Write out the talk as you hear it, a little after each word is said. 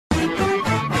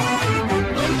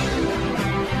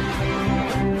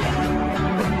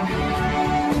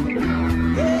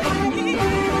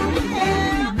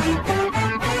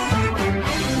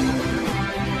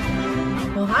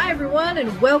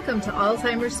Welcome to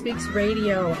Alzheimer Speaks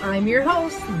Radio. I'm your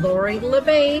host, Lori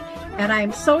LeBay, and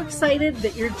I'm so excited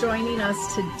that you're joining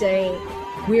us today.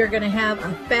 We are going to have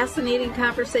a fascinating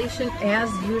conversation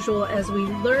as usual as we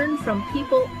learn from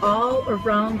people all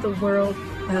around the world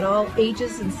at all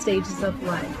ages and stages of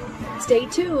life. Stay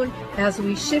tuned as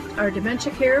we shift our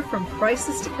dementia care from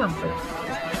crisis to comfort.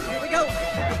 Here we go.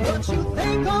 What you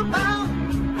think about,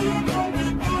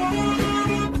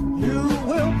 you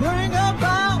will bring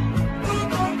about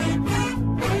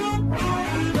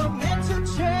dementia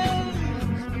change.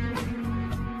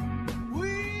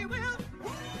 We will.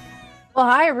 Well,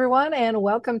 hi, everyone, and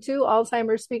welcome to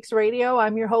Alzheimer Speaks Radio.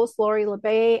 I'm your host, Lori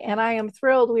LeBay, and I am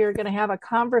thrilled we are going to have a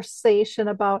conversation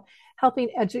about helping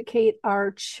educate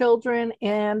our children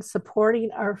and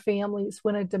supporting our families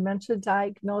when a dementia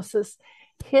diagnosis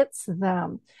hits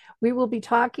them. We will be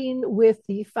talking with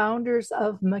the founders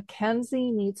of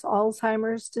Mackenzie Meets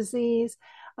Alzheimer's Disease,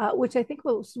 which I think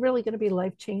was really going to be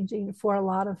life-changing for a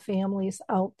lot of families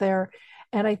out there.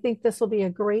 And I think this will be a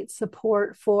great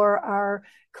support for our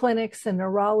clinics and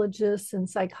neurologists and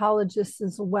psychologists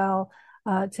as well,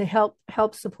 to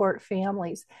help support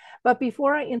families. But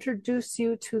before I introduce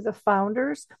you to the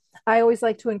founders, I always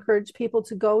like to encourage people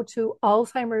to go to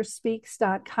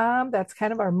alzheimerspeaks.com. That's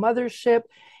kind of our mothership.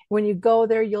 When you go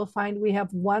there, you'll find we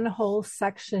have one whole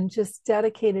section just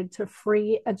dedicated to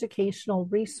free educational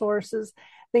resources,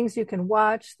 things you can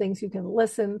watch, things you can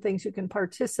listen, things you can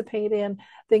participate in,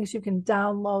 things you can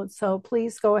download. So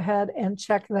please go ahead and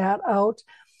check that out.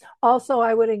 Also,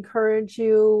 I would encourage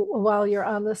you while you're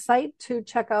on the site to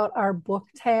check out our book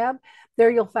tab. There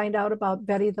you'll find out about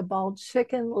Betty the Bald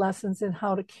Chicken, Lessons in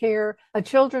How to Care, a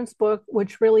children's book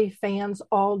which really fans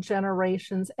all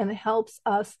generations and helps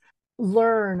us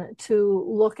learn to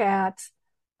look at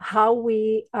how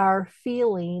we are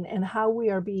feeling and how we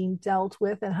are being dealt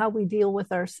with and how we deal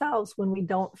with ourselves when we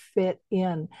don't fit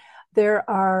in. There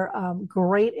are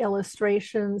great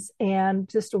illustrations and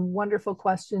just wonderful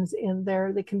questions in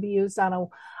there that can be used on a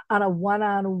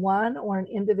one-on-one or an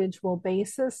individual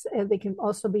basis. And they can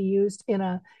also be used in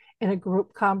a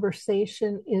group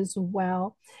conversation as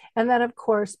well. And then, of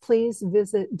course, please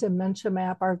visit Dementia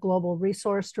Map, our global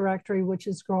resource directory, which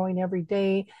is growing every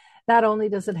day. Not only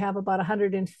does it have about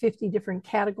 150 different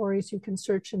categories you can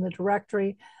search in the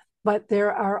directory, but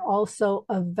there are also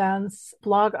events,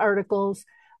 blog articles,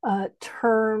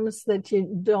 terms that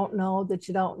you don't know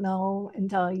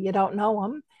until you don't know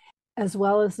them, as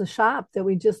well as the shop that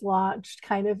we just launched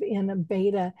kind of in a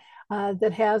beta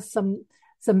that has some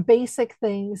basic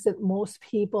things that most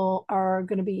people are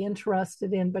going to be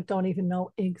interested in but don't even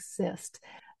know exist.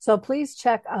 So please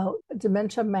check out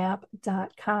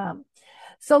dementiamap.com.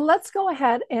 So let's go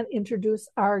ahead and introduce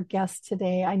our guest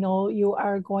today. I know you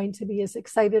are going to be as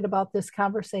excited about this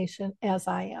conversation as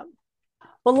I am.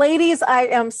 Well, ladies, I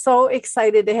am so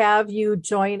excited to have you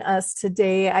join us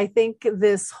today. I think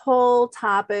this whole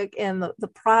topic and the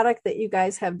product that you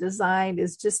guys have designed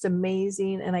is just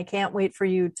amazing, and I can't wait for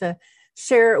you to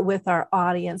share it with our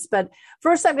audience. But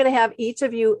first, I'm going to have each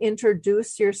of you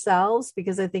introduce yourselves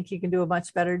because I think you can do a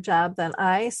much better job than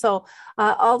I. So,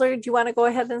 Alder, do you want to go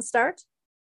ahead and start?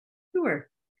 Sure.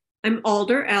 I'm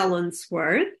Alder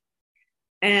Allensworth,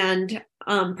 and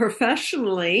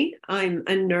professionally, I'm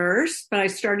a nurse, but I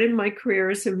started my career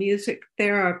as a music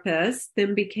therapist,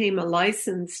 then became a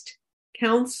licensed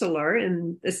counselor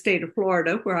in the state of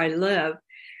Florida, where I live,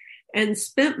 and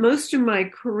spent most of my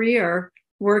career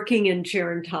working in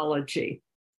gerontology,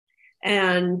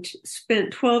 and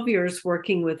spent 12 years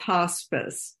working with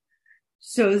hospice.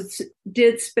 So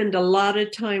did spend a lot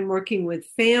of time working with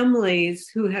families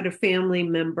who had a family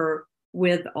member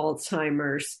with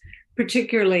Alzheimer's,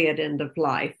 particularly at end of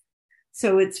life.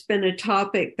 So it's been a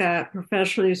topic that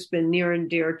professionally has been near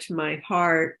and dear to my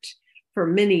heart for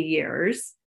many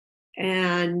years.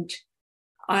 And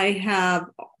I have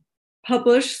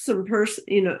published a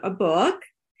book,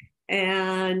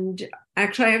 and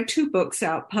actually I have 2 books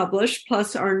out published,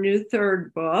 plus our new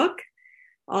 3rd book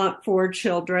for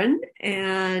children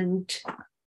and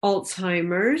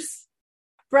Alzheimer's.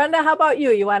 Brenda, how about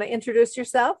you? You want to introduce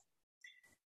yourself?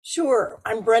 Sure.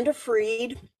 I'm Brenda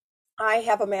Freed. I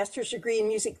have a master's degree in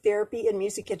music therapy and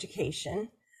music education.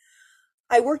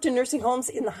 I worked in nursing homes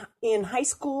in high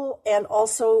school and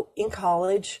also in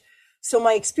college. So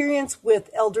my experience with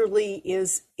elderly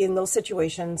is in those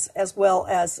situations, as well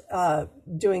as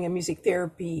doing a music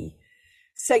therapy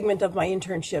segment of my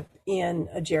internship in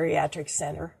a geriatric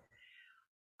center.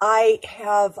 I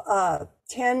have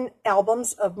 10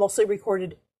 albums of mostly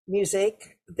recorded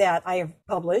music that I have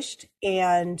published,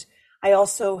 and I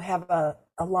also have a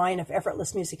line of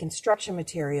effortless music instruction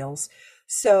materials.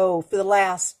 So for the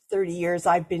last 30 years,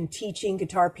 I've been teaching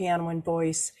guitar, piano, and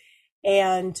voice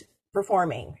and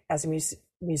performing as a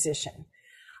musician.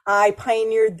 I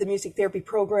pioneered the music therapy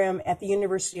program at the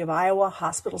University of Iowa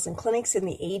Hospitals and Clinics in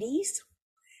the 80s,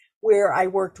 where I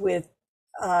worked with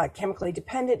chemically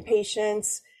dependent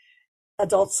patients,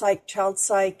 adult psych, child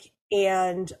psych,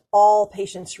 and all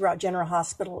patients throughout General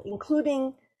Hospital,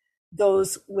 including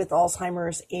those with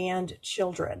Alzheimer's and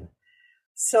children.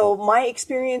 So my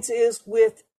experience is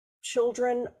with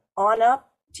children on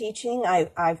up teaching.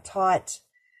 I've taught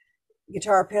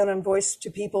guitar, piano, and voice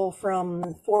to people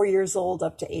from 4 years old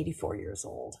up to 84 years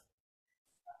old.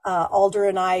 Alder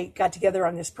and I got together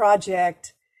on this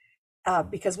project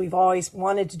because we've always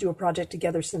wanted to do a project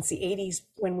together since the 80s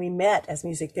when we met as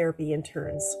music therapy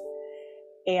interns.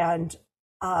 And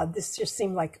this just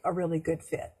seemed like a really good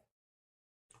fit.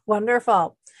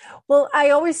 Wonderful. Well,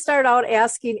 I always start out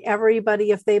asking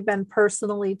everybody if they've been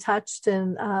personally touched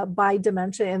by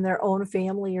dementia in their own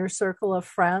family or circle of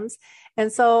friends.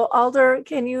 And so, Alder,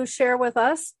 can you share with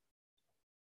us?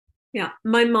 Yeah,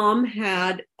 my mom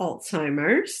had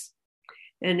Alzheimer's,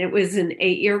 and it was an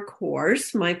 8-year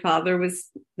course. My father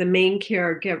was the main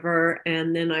caregiver,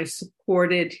 and then I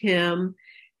supported him.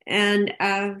 And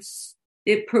as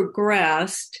it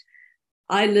progressed,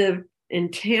 I lived in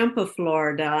Tampa,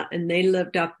 Florida, and they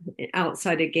lived up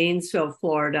outside of Gainesville,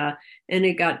 Florida. And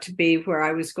it got to be where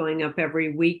I was going up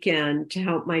every weekend to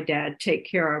help my dad take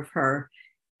care of her.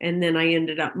 And then I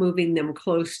ended up moving them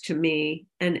close to me.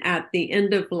 And at the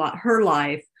end of her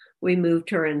life, we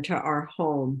moved her into our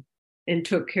home and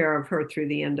took care of her through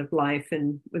the end of life,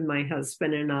 and with my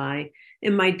husband and I.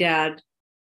 And my dad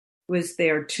was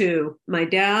there too. My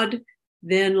dad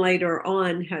then later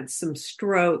on had some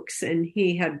strokes, and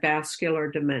he had vascular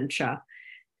dementia,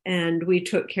 and we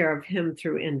took care of him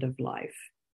through end of life.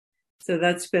 So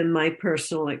that's been my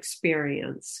personal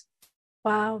experience.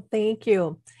 Wow, thank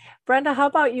you. Brenda, how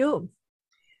about you?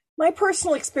 My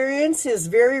personal experience is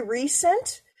very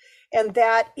recent, and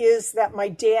that is that my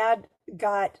dad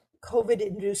got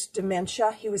COVID-induced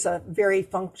dementia. He was a very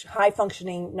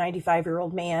high-functioning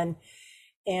 95-year-old man,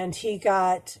 and he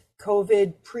got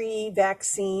COVID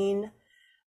pre-vaccine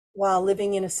while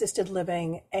living in assisted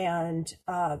living. And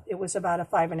it was about a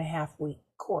 5.5-week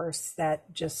course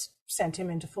that just sent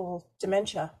him into full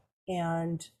dementia.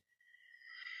 And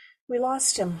we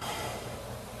lost him.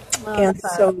 And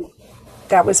so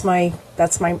that's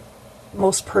my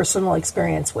most personal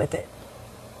experience with it.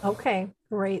 Okay,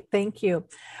 great. Thank you.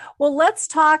 Well, let's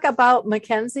talk about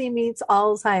Mackenzie Meets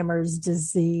Alzheimer's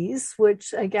Disease,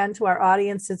 which, again, to our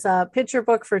audience, it's a picture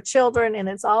book for children, and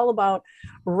it's all about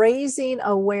raising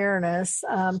awareness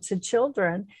to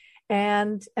children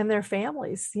and their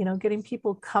families, getting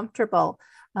people comfortable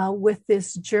with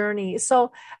this journey.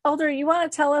 So, Elder, you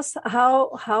want to tell us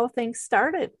how things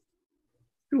started?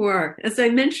 Sure. As I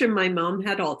mentioned, my mom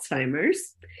had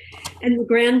Alzheimer's, and the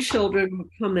grandchildren would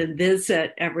come and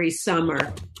visit every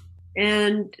summer.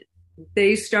 And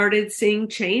they started seeing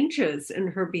changes in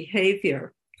her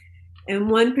behavior.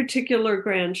 And one particular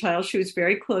grandchild, she was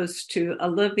very close to,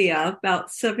 Olivia,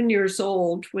 about 7 years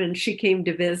old, when she came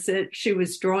to visit, she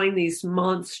was drawing these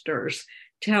monsters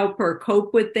to help her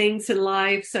cope with things in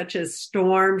life, such as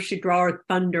storms. She'd draw a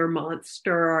thunder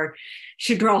monster, or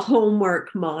she'd draw a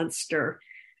homework monster.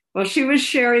 Well, she was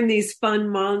sharing these fun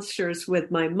monsters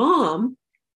with my mom,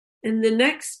 and the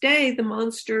next day the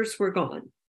monsters were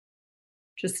gone,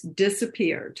 just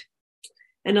disappeared.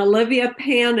 And Olivia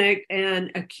panicked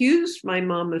and accused my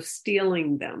mom of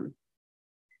stealing them.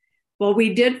 Well,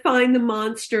 we did find the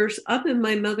monsters up in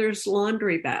my mother's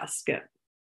laundry basket.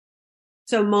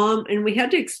 So and we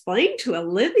had to explain to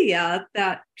Olivia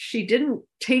that she didn't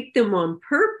take them on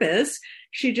purpose.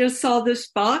 She just saw this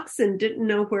box and didn't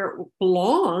know where it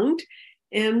belonged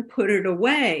and put it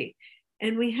away.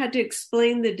 And we had to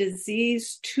explain the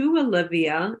disease to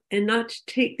Olivia and not to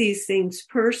take these things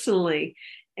personally,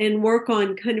 and work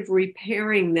on kind of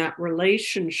repairing that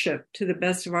relationship to the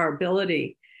best of our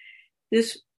ability.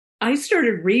 I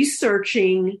started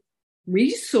researching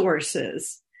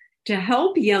resources to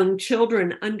help young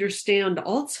children understand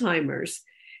Alzheimer's,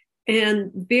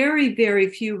 and very, very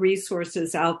few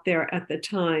resources out there at the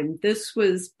time. This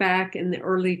was back in the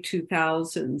early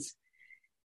 2000s.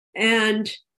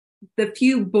 And the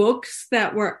few books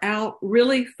that were out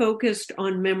really focused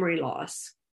on memory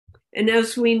loss. And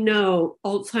as we know,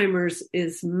 Alzheimer's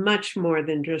is much more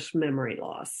than just memory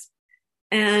loss.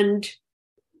 And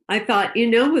I thought,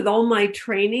 with all my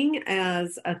training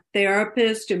as a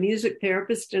therapist, a music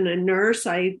therapist, and a nurse,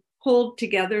 I pulled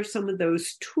together some of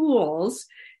those tools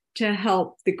to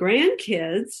help the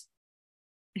grandkids.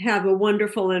 have a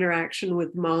wonderful interaction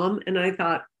with Mom. And I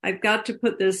thought, I've got to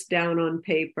put this down on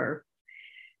paper.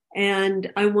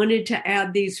 And I wanted to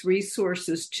add these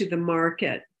resources to the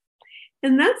market.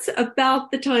 And that's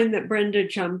about the time that Brenda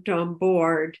jumped on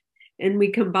board, and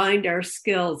we combined our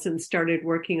skills and started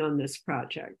working on this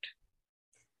project.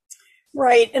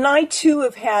 Right. And I too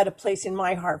have had a place in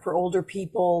my heart for older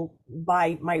people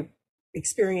by my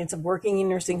experience of working in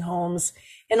nursing homes.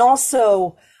 And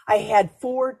also I had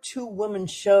 4 two-woman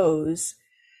shows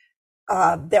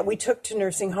that we took to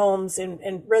nursing homes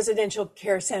and residential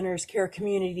care centers, care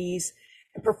communities,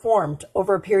 and performed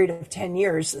over a period of 10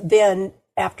 years. Then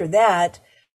after that,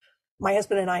 my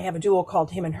husband and I have a duo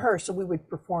called Him and Her. So we would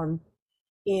perform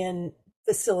in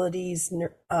facilities,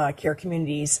 care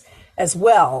communities as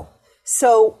well.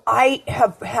 So I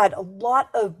have had a lot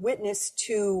of witness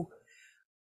to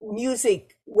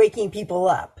music waking people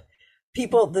up.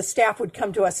 The staff would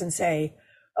come to us and say,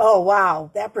 oh,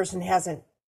 wow, that person hasn't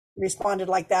responded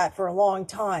like that for a long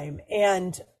time.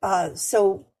 And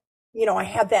so, I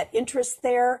had that interest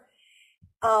there.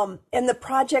 And the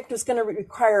project was going to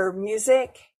require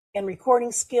music and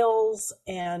recording skills.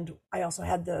 And I also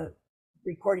had the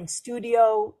recording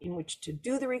studio in which to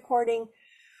do the recording.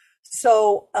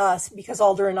 So because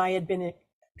Alder and I had been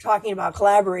talking about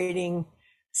collaborating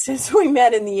since we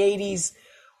met in the 80s,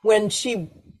 when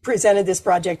she presented this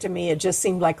project to me, it just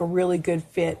seemed like a really good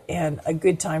fit and a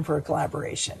good time for a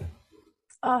collaboration.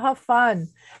 Oh, how fun.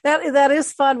 That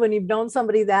is fun when you've known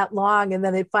somebody that long and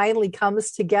then it finally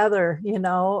comes together,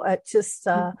 it just,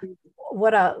 I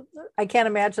can't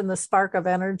imagine the spark of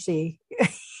energy,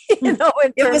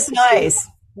 It was nice.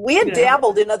 We had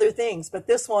dabbled in other things, but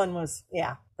this one was,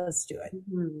 let's do it.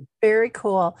 Very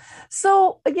cool.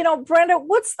 So, Brenda,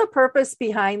 what's the purpose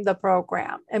behind the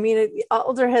program? I mean,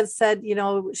 Alder has said,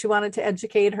 she wanted to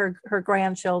educate her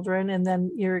grandchildren, and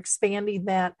then you're expanding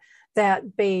that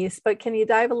base, but can you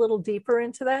dive a little deeper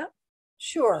into that?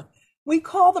 Sure. We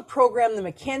call the program the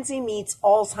Mackenzie Meets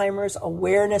Alzheimer's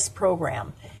Awareness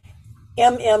Program,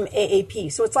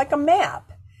 MMAAP. So it's like a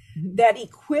map that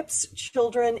equips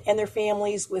children and their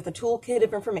families with a toolkit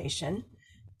of information,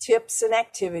 tips and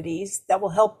activities that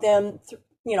will help them,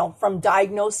 from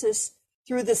diagnosis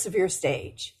through the severe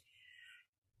stage.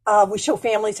 We show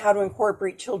families how to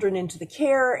incorporate children into the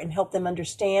care and help them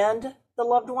understand the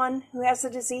loved one who has the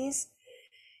disease.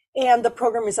 And the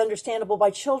program is understandable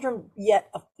by children,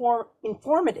 yet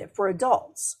informative for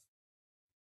adults.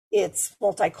 It's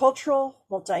multicultural,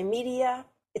 multimedia.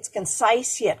 It's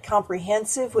concise yet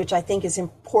comprehensive, which I think is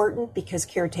important because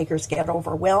caretakers get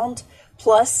overwhelmed.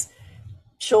 Plus,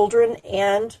 children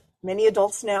and many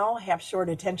adults now have short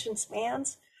attention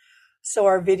spans. So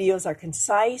our videos are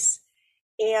concise,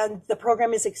 and the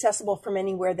program is accessible from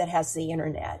anywhere that has the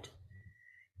internet.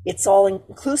 It's all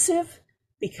inclusive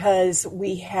because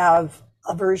we have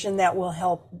a version that will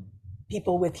help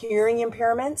people with hearing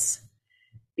impairments.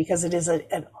 Because it is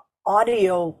an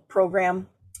audio program,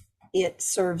 it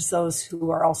serves those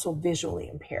who are also visually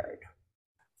impaired.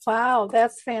 Wow,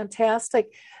 that's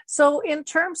fantastic. So in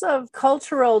terms of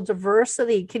cultural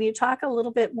diversity, can you talk a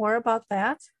little bit more about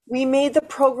that? We made the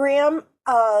program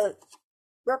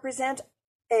represent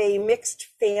a mixed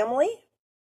family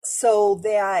so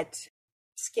that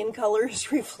skin color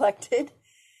is reflected.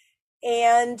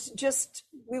 And just,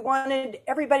 we wanted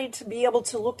everybody to be able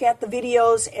to look at the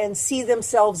videos and see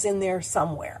themselves in there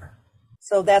somewhere.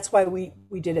 So that's why we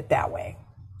did it that way.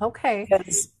 Okay.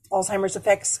 Because Alzheimer's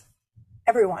affects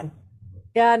everyone.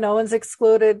 Yeah, no one's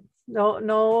excluded.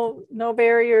 No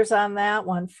barriers on that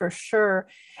one for sure.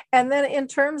 And then in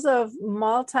terms of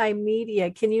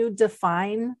multimedia, can you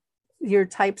define your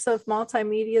types of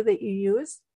multimedia that you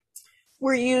use?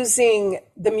 We're using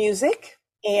the music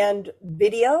and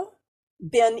video.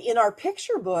 Then in our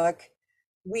picture book,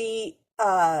 we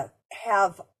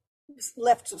have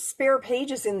left spare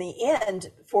pages in the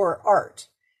end for art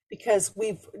because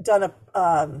we've done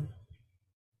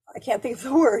I can't think of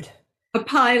the word. A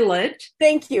pilot.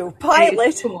 Thank you.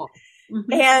 Pilot. Cool.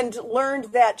 Mm-hmm. And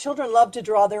learned that children love to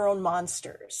draw their own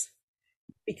monsters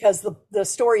because the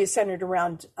story is centered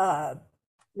around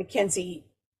Mackenzie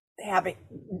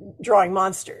drawing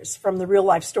monsters from the real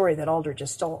life story that Alder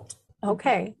just told.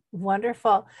 Okay,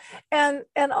 wonderful. And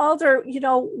Alder,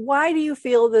 why do you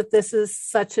feel that this is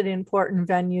such an important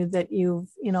venue that you've,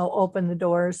 opened the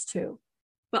doors to?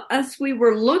 Well, as we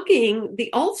were looking, the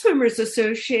Alzheimer's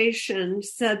Association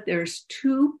said there's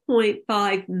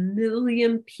 2.5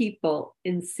 million people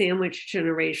in sandwich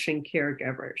generation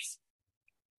caregivers.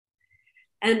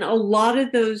 And a lot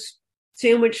of those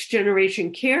sandwich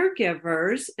generation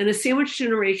caregivers, and a sandwich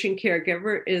generation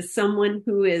caregiver is someone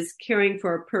who is caring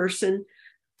for a person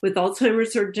with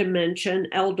Alzheimer's or dementia, an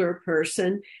elder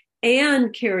person,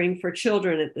 and caring for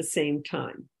children at the same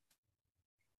time.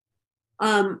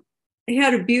 I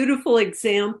had a beautiful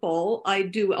example. I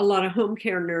do a lot of home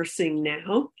care nursing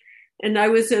now, and I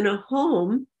was in a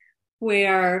home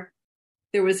where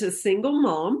there was a single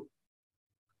mom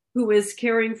who was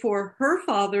caring for her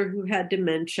father who had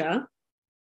dementia,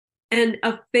 and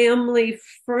a family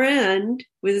friend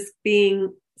was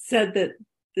being said that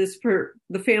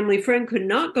the family friend could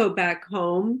not go back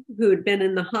home, who had been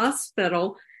in the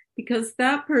hospital, because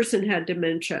that person had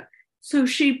dementia. So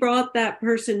she brought that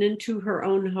person into her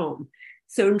own home.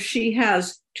 So she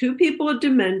has 2 people with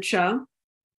dementia,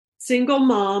 single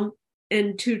mom,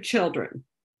 and 2 children.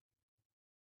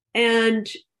 And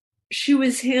she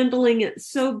was handling it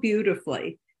so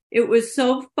beautifully. It was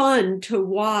so fun to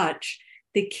watch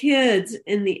the kids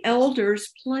and the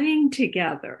elders playing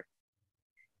together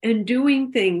and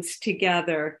doing things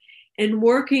together and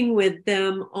working with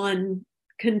them on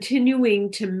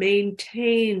continuing to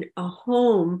maintain a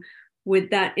home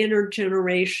with that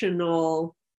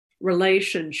intergenerational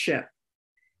relationship.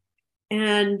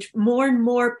 And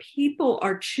more people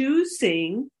are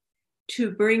choosing to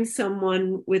bring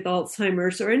someone with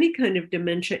Alzheimer's or any kind of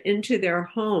dementia into their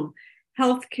home.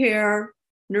 Healthcare,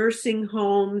 nursing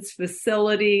homes,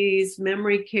 facilities,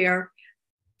 memory care,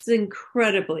 it's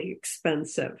incredibly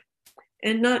expensive,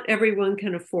 and not everyone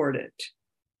can afford it.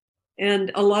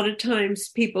 And a lot of times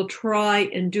people try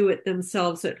and do it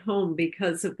themselves at home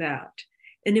because of that.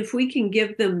 And if we can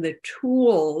give them the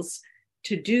tools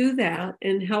to do that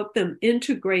and help them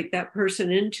integrate that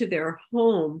person into their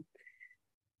home,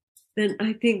 then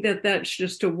I think that that's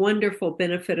just a wonderful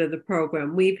benefit of the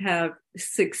program. We have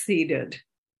succeeded.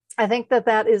 I think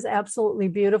that is absolutely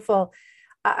beautiful.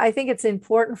 I think it's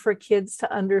important for kids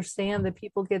to understand that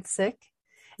people get sick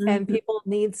and people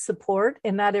need support,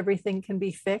 and not everything can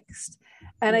be fixed.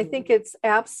 And I think it's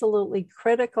absolutely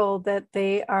critical that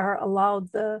they are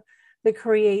allowed the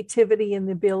creativity and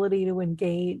the ability to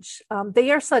engage.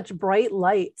 They are such bright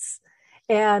lights,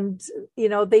 and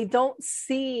they don't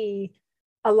see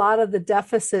a lot of the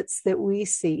deficits that we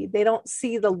see. They don't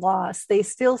see the loss. They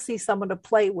still see someone to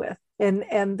play with,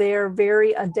 and they're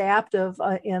very adaptive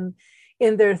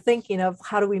in their thinking of,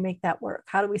 how do we make that work?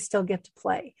 How do we still get to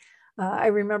play? I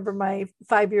remember my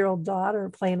 5-year-old daughter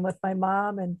playing with my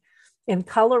mom and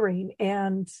coloring,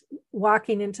 and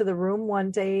walking into the room one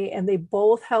day, and they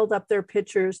both held up their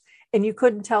pictures, and you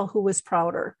couldn't tell who was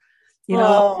prouder,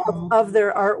 of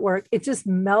their artwork. It just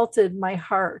melted my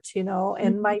heart,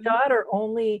 and my daughter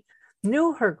only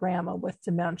knew her grandma with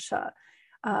dementia,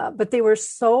 but they were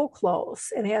so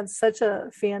close and had such a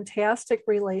fantastic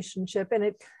relationship.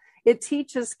 And it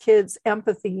teaches kids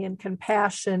empathy and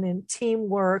compassion and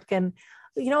teamwork. And,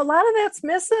 a lot of that's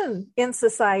missing in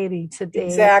society today.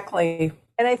 Exactly.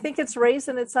 And I think it's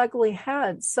raising its ugly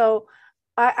head. So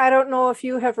I don't know if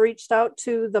you have reached out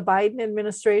to the Biden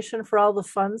administration for all the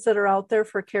funds that are out there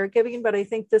for caregiving, but I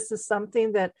think this is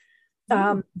something that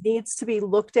needs to be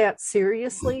looked at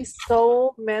seriously.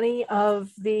 So many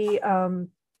of the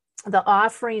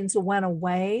offerings went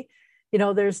away.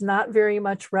 There's not very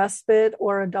much respite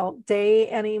or adult day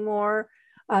anymore.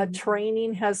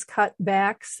 Training has cut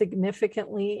back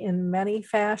significantly in many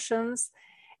fashions.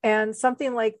 And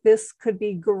something like this could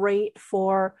be great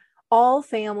for all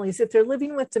families, if they're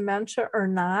living with dementia or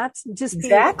not, just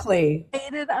exactly be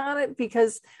educated on it,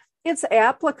 because it's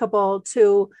applicable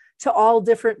to all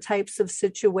different types of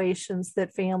situations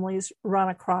that families run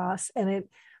across. And it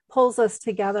pulls us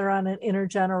together on an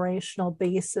intergenerational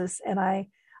basis. And I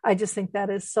just think that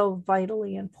is so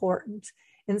vitally important.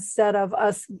 Instead of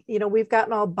us, we've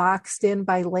gotten all boxed in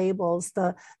by labels,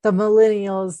 the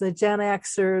millennials, the Gen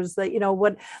Xers,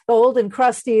 what the old and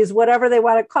crusties, whatever they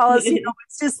want to call us,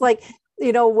 it's just like,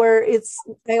 where it's,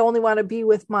 I only want to be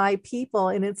with my people.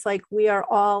 And it's like, we are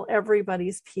all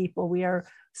everybody's people. We are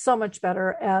so much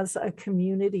better as a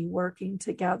community working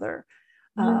together.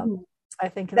 I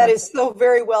think that is so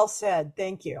very well said.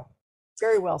 Thank you.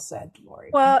 Very well said,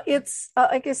 Lori. Well, it's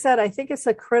like I said, I think it's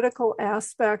a critical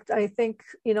aspect. I think,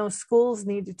 schools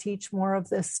need to teach more of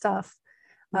this stuff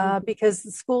because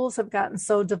the schools have gotten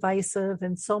so divisive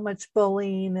and so much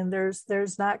bullying, and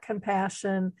there's not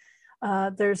compassion.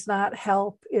 There's not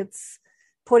help. It's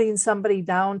putting somebody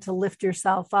down to lift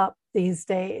yourself up these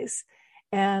days.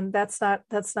 And that's not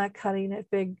cutting it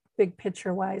big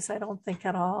picture wise, I don't think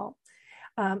at all.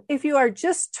 If you are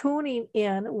just tuning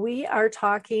in, we are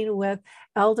talking with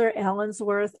Elder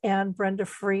Allensworth and Brenda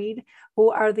Freed, who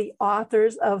are the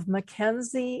authors of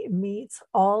Mackenzie Meets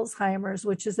Alzheimer's,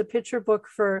 which is a picture book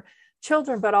for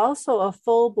children, but also a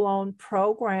full-blown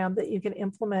program that you can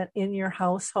implement in your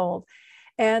household.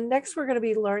 And next, we're going to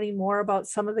be learning more about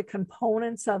some of the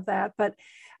components of that. But,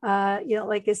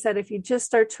 like I said, if you just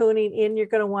start tuning in, you're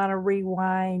going to want to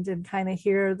rewind and kind of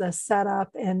hear the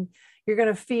setup, and you're going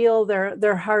to feel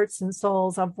their hearts and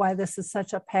souls of why this is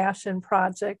such a passion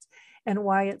project and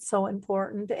why it's so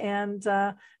important. And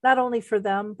not only for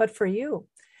them, but for you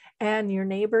and your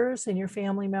neighbors and your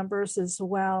family members as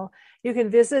well. You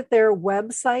can visit their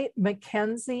website,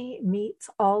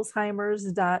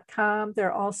 MackenzieMeetsAlzheimers.com.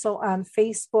 They're also on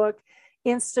Facebook,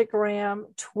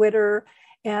 Instagram, Twitter,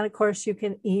 and of course, you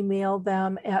can email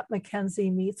them at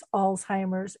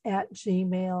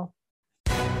MackenzieMeetsAlzheimers@gmail.com.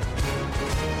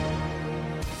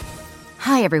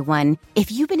 Hi, everyone.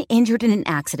 If you've been injured in an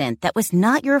accident that was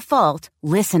not your fault,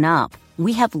 listen up.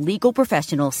 We have legal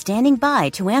professionals standing by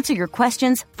to answer your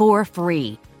questions for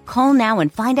free. Call now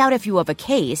and find out if you have a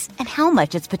case and how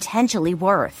much it's potentially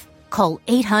worth. Call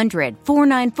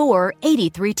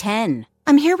 800-494-8310.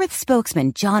 I'm here with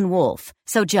spokesman John Wolf.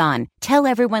 So, John, tell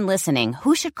everyone listening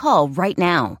who should call right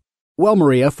now. Well,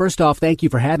 Maria, first off, thank you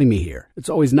for having me here. It's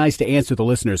always nice to answer the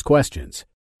listeners' questions.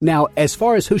 Now, as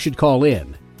far as who should call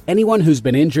in, anyone who's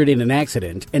been injured in an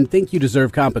accident and think you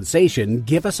deserve compensation,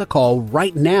 give us a call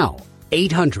right now.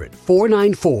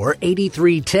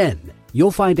 800-494-8310.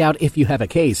 You'll find out if you have a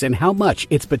case and how much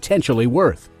it's potentially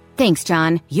worth. Thanks,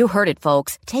 John. You heard it,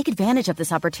 folks. Take advantage of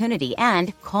this opportunity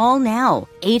and call now.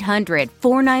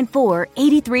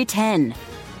 800-494-8310.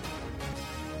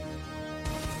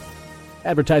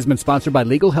 Advertisement sponsored by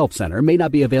Legal Help Center. May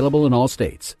not be available in all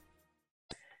states.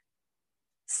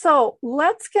 So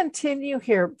let's continue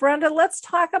here. Brenda, let's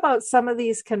talk about some of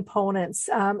these components,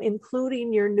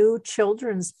 including your new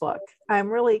children's book. I'm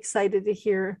really excited to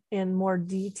hear in more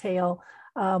detail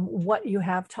what you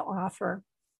have to offer.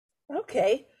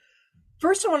 Okay.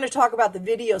 First, I want to talk about the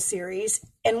video series.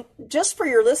 And just for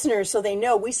your listeners, so they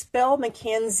know, we spell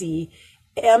Mackenzie,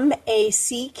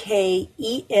 Mackenzie.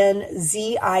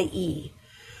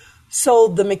 So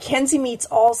the Mackenzie Meets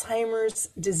Alzheimer's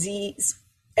Disease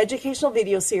educational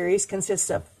video series consists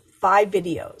of 5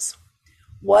 videos.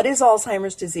 What is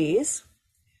Alzheimer's disease?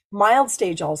 Mild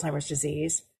stage Alzheimer's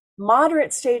disease,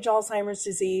 moderate stage Alzheimer's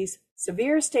disease,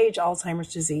 severe stage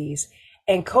Alzheimer's disease,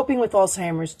 and coping with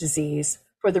Alzheimer's disease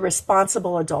for the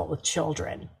responsible adult with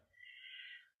children.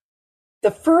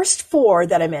 The first 4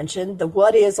 that I mentioned, the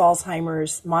what is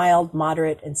Alzheimer's, mild,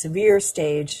 moderate, and severe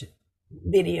stage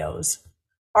videos,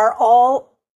 are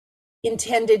all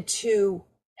intended to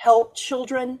help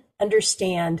children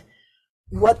understand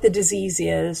what the disease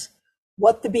is,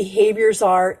 what the behaviors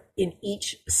are in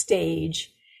each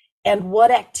stage, and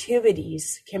what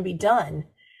activities can be done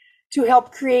to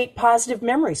help create positive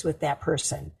memories with that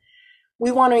person.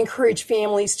 We want to encourage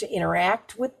families to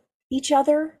interact with each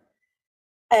other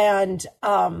and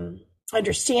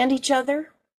understand each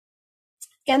other,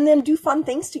 and then do fun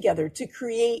things together to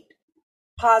create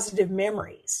positive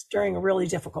memories during a really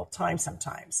difficult time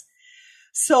sometimes.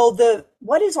 So the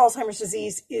what is Alzheimer's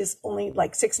disease is only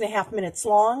like 6.5 minutes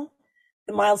long.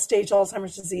 The mild stage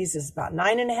Alzheimer's disease is about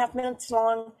 9.5 minutes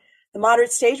long. The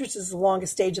moderate stage, which is the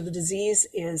longest stage of the disease,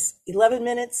 is 11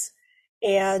 minutes.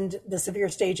 And the severe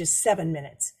stage is 7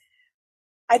 minutes.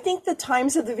 I think the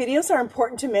times of the videos are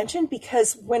important to mention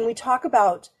because when we talk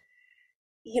about,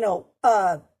 using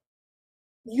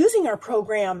our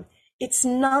program, it's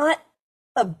not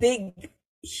a big,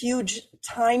 huge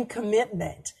time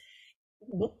commitment.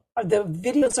 The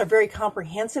videos are very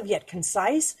comprehensive yet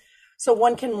concise, so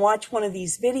one can watch one of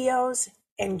these videos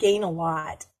and gain a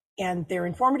lot, and they're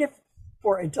informative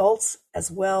for adults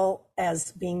as well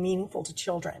as being meaningful to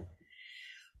children.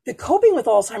 The Coping with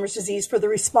Alzheimer's Disease for the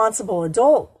Responsible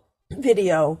Adult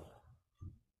video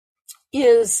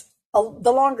is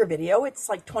the longer video. It's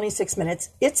like 26 minutes.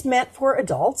 It's meant for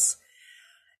adults.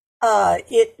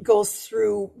 It goes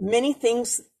through many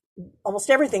things, almost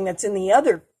everything that's in the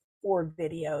other 4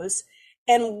 videos,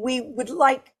 and we would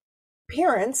like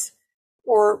parents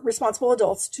or responsible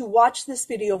adults to watch this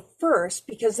video first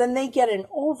because then they get an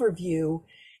overview.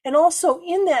 And also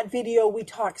in that video, we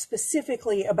talk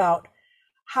specifically about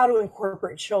how to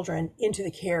incorporate children into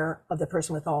the care of the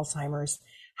person with Alzheimer's,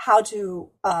 how to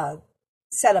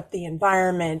set up the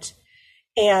environment.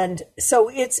 And so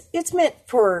it's meant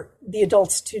for the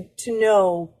adults to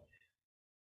know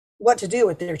what to do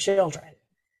with their children.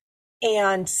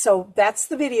 And so that's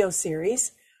the video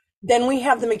series. Then we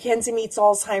have the Mackenzie Meets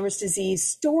Alzheimer's Disease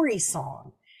story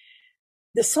song.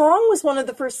 The song was one of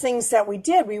the first things that we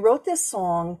did. We wrote this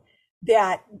song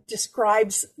that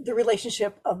describes the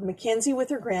relationship of Mackenzie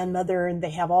with her grandmother, and they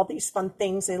have all these fun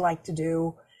things they like to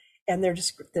do. and they're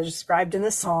described in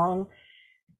the song.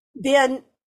 Then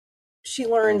she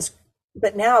learns,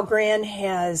 but now Gran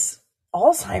has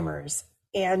Alzheimer's,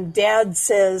 and Dad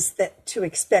says that to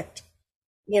expect,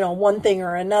 one thing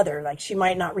or another, like she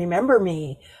might not remember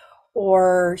me,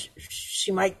 or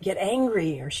she might get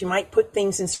angry, or she might put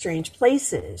things in strange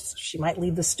places. She might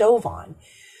leave the stove on.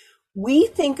 We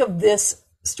think of this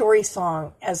story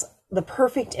song as the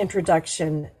perfect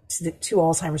introduction to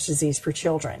Alzheimer's disease for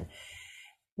children.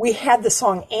 We had the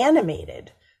song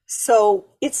animated, so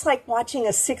it's like watching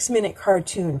a 6-minute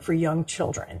cartoon for young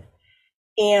children.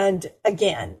 And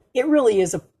again, it really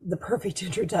is the perfect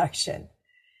introduction.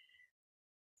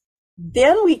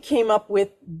 Then we came up with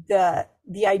the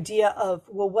idea of,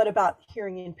 well, what about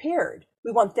hearing impaired?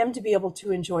 We want them to be able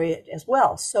to enjoy it as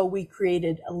well. So we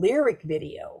created a lyric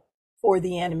video for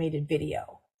the animated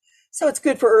video. So it's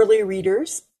good for early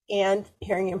readers and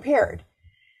hearing impaired.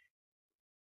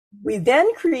 We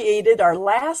then created, our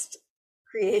last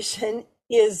creation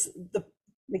is the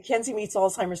Mackenzie Meets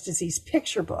Alzheimer's Disease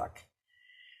picture book.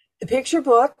 The picture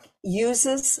book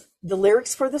uses the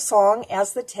lyrics for the song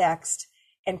as the text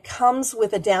and comes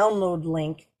with a download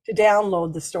link to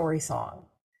download the story song.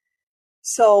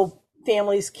 So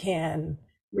families can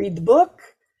read the book,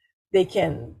 they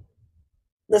can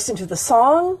listen to the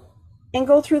song and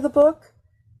go through the book.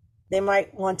 They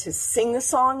might want to sing the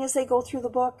song as they go through the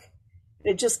book.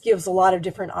 It just gives a lot of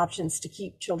different options to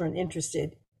keep children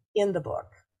interested in the book.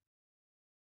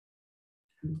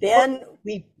 Then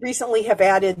we recently have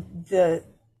added the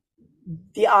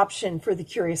option for the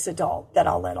curious adult that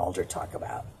I'll let Alder talk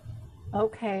about.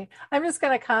 Okay. I'm just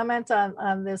going to comment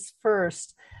on this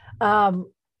first.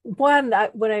 When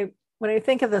I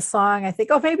think of the song, I think,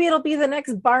 oh, maybe it'll be the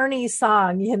next Barney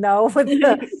song,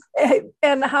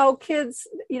 and how kids,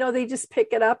 they just pick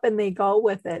it up and they go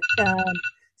with it.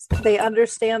 They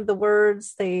understand the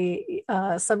words, they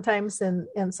sometimes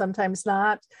and sometimes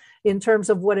not in terms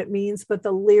of what it means, but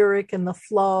the lyric and the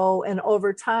flow, and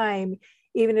over time,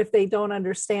 even if they don't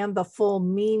understand the full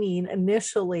meaning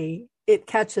initially, it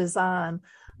catches on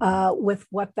with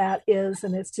what that is,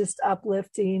 and it's just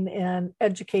uplifting and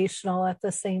educational at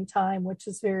the same time, which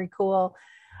is very cool.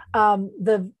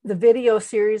 The video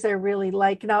series I really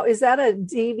like. Now, is that a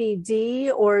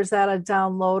DVD or is that a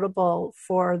downloadable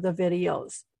for the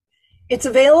videos? It's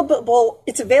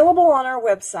available on our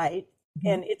website,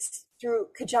 and it's through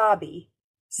Kajabi.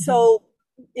 So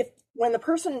when the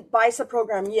person buys the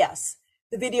program, yes,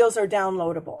 the videos are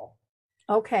downloadable.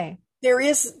 Okay. There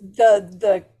is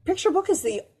the picture book is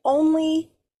the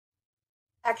only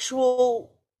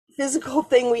actual physical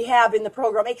thing we have in the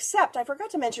program, except I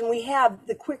forgot to mention we have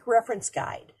the quick reference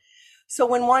guide. So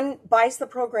when one buys the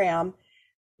program,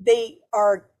 they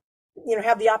are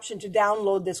have the option to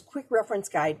download this quick reference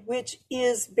guide, which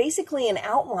is basically an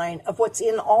outline of what's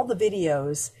in all the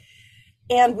videos.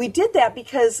 And we did that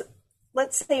because,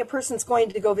 let's say a person's going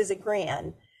to go visit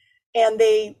Gran, and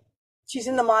she's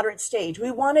in the moderate stage.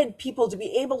 We wanted people to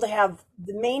be able to have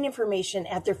the main information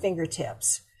at their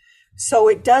fingertips. So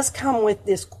it does come with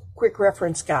this quick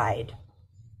reference guide.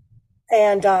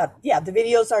 And the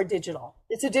videos are digital.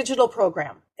 It's a digital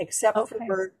program, except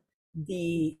for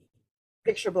the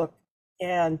picture book.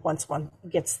 And once one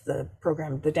gets the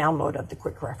program, the download of the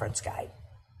quick reference guide.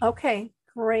 Okay,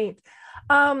 great.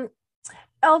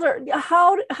 Elder,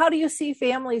 how do you see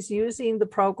families using the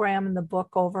program and the book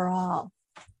overall?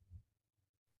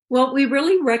 Well, we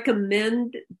really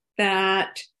recommend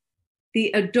that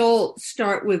the adults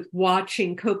start with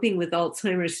watching Coping with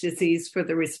Alzheimer's Disease for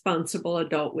the Responsible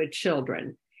Adult with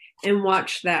Children, and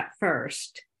watch that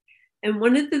first. And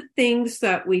one of the things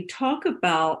that we talk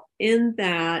about in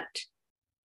that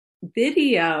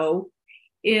video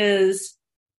is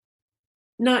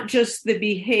not just the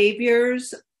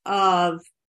behaviors of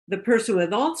the person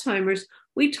with Alzheimer's.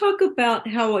 We talk about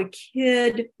how a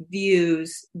kid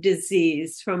views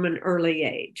disease from an early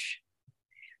age,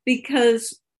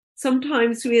 because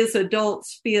sometimes we as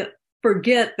adults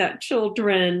forget that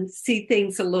children see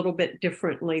things a little bit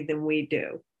differently than we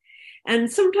do.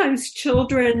 And sometimes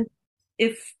children,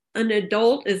 if an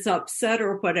adult is upset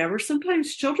or whatever,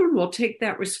 sometimes children will take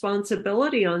that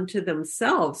responsibility onto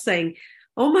themselves, saying,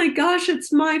 oh my gosh,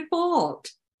 it's my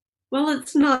fault. Well,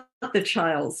 it's not the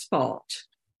child's fault.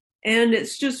 And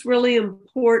it's just really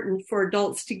important for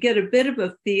adults to get a bit of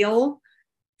a feel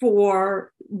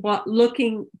for what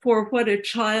a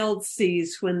child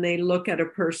sees when they look at a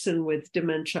person with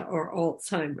dementia or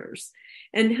Alzheimer's,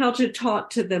 and how to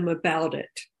talk to them about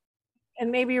it.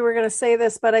 And maybe we're going to say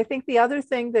this, but I think the other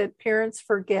thing that parents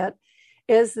forget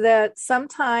is that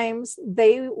sometimes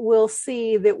they will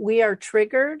see that we are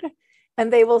triggered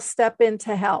and they will step in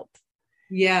to help.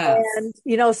 Yes.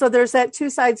 And, so there's that two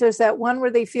sides. There's that one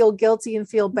where they feel guilty and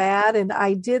feel bad. And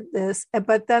I did this.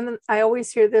 But then I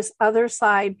always hear this other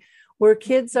side where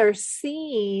kids are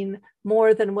seeing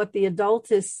more than what the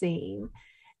adult is seeing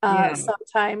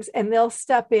sometimes. And they'll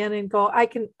step in and go, I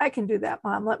can do that,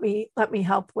 Mom. Let me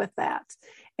help with that.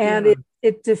 And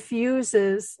it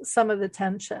diffuses some of the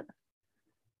tension.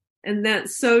 And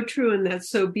that's so true. And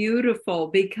that's so beautiful,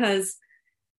 because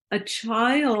a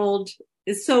child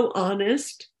is so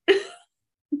honest.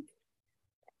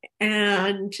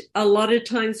 And a lot of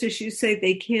times, as you say,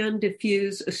 they can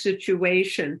diffuse a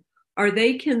situation, or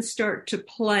they can start to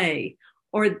play,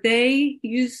 or they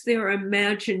use their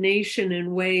imagination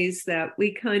in ways that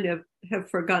we kind of have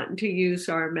forgotten to use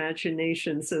our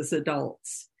imaginations as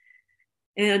adults.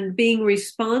 And being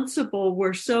responsible,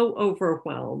 we're so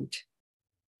overwhelmed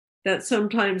that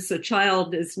sometimes the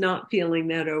child is not feeling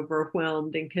that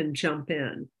overwhelmed and can jump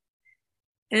in.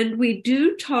 And we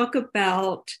do talk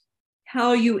about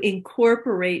how you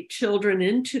incorporate children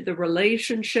into the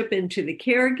relationship, into the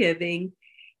caregiving,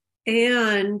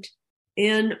 and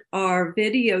in our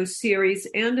video series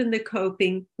and in the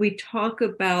coping, we talk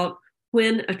about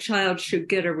when a child should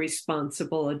get a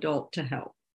responsible adult to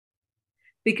help.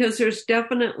 Because there's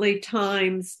definitely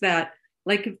times that,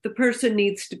 like if the person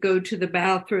needs to go to the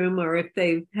bathroom, or if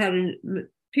they've had a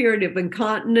period of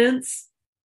incontinence,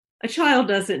 a child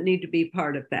doesn't need to be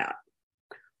part of that.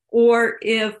 Or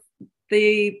if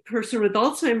the person with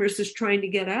Alzheimer's is trying to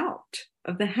get out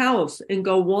of the house and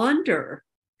go wander,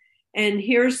 and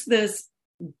here's this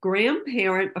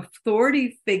grandparent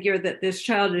authority figure that this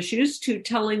child is used to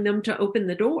telling them to open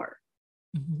the door.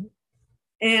 Mm-hmm.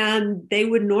 And they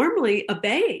would normally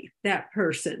obey that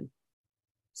person.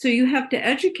 So you have to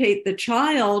educate the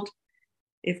child.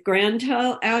 If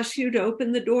grandchild asks you to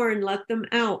open the door and let them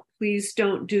out, please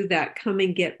don't do that. Come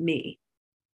and get me.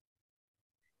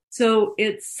 So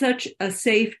it's such a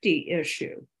safety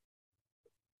issue.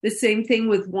 The same thing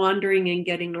with wandering and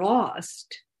getting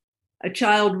lost. A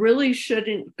child really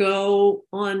shouldn't go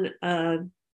on a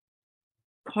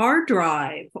car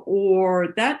drive or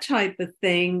that type of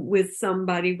thing with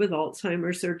somebody with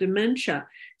Alzheimer's or dementia.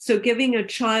 So giving a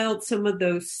child some of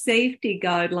those safety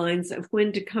guidelines of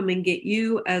when to come and get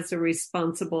you as a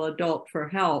responsible adult for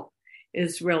help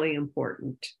is really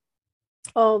important.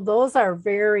 Oh, those are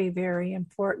very, very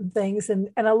important things. And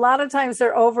a lot of times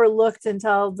they're overlooked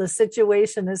until the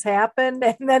situation has happened.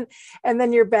 And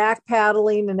then you're back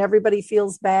paddling and everybody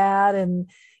feels bad. And,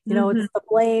 it's the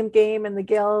blame game and the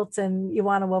guilt. And you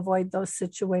want to avoid those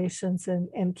situations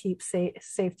and keep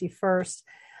safety first.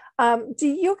 Do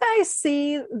you guys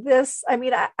see this? I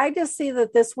mean, I just see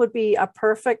that this would be a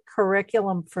perfect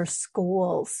curriculum for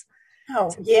schools.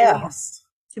 Oh, yes.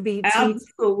 To be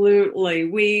absolutely.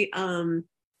 We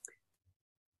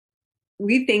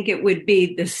think it would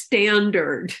be the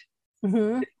standard.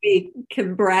 Mm-hmm. We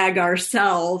can brag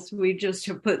ourselves. We just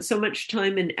have put so much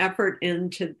time and effort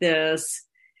into this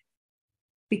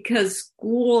because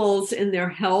schools in their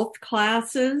health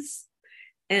classes,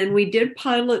 and we did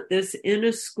pilot this in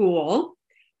a school,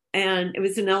 and it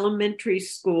was an elementary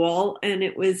school, and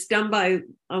it was done by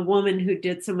a woman who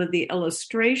did some of the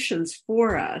illustrations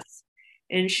for us.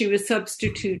 And she was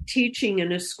substitute teaching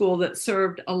in a school that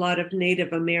served a lot of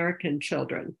Native American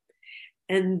children.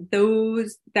 And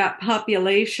that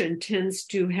population tends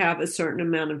to have a certain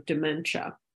amount of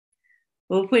dementia.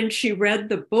 Well, when she read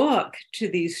the book to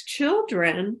these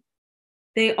children,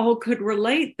 they all could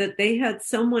relate that they had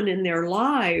someone in their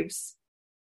lives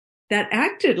that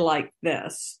acted like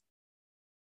this.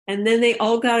 And then they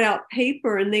all got out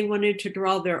paper and they wanted to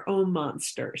draw their own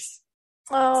monsters.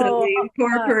 So we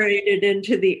incorporated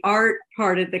into the art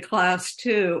part of the class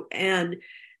too. And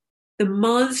the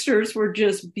monsters were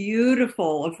just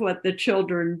beautiful of what the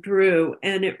children drew.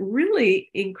 And it really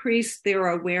increased their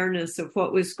awareness of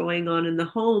what was going on in the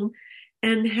home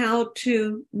and how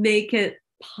to make it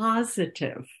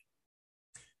positive.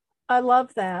 I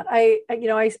love that.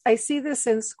 I see this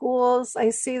in schools.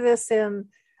 I see this in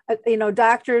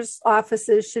doctors'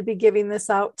 offices should be giving this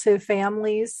out to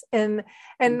families, and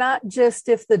not just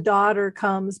if the daughter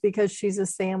comes because she's a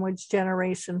sandwich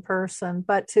generation person,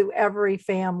 but to every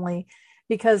family,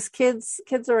 because kids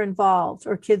are involved,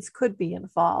 or kids could be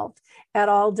involved at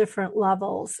all different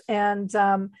levels. And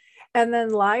then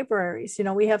libraries,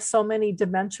 we have so many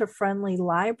dementia-friendly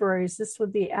libraries. This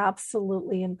would be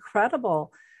absolutely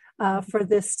incredible for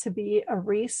this to be a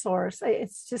resource.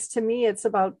 It's just, to me, it's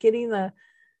about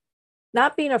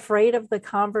not being afraid of the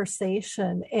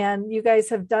conversation. And you guys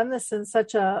have done this in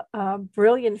such a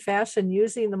brilliant fashion,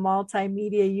 using the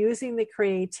multimedia, using the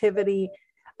creativity,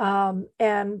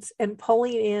 and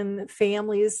pulling in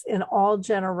families in all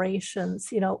generations,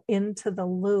 into the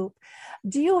loop.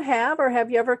 Do you have, or have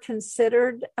you ever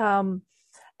considered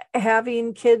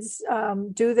having kids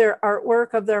do their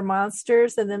artwork of their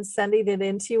monsters and then sending it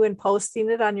into you and posting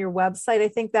it on your website? I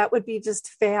think that would be just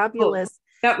fabulous. Oh,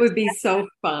 that would be so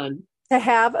fun. To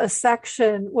have a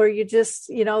section where you just,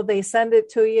 they send it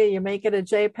to you, you make it a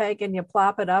JPEG and you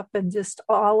plop it up, and just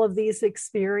all of these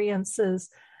experiences.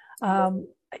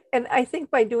 And I think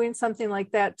by doing something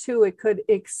like that too, it could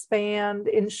expand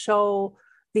and show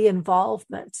the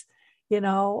involvement. You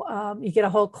get a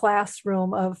whole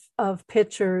classroom of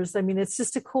pictures. I mean, it's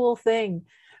just a cool thing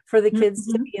for the kids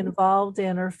to be involved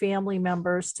in, or family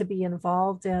members to be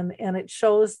involved in. And it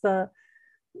shows the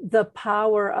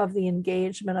power of the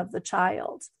engagement of the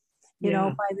child, by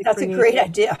the That's a great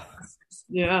idea.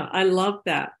 Yeah, I love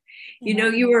that.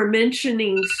 You were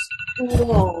mentioning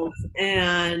schools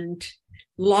and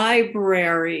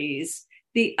libraries.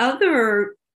 The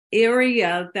other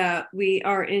area that we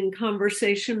are in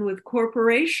conversation with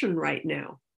corporation right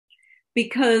now,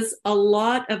 because a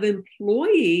lot of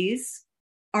employees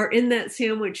are in that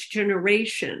sandwich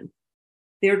generation.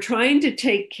 They're trying to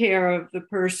take care of the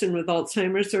person with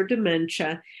Alzheimer's or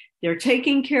dementia. They're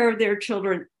taking care of their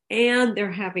children, and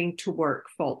they're having to work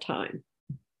full time.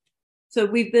 So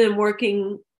we've been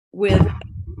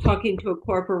talking to a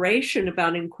corporation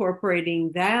about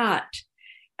incorporating that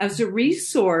as a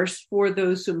resource for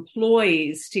those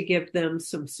employees to give them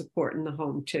some support in the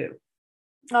home too.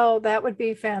 Oh, that would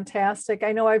be fantastic.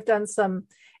 I know I've done some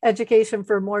education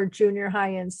for more junior high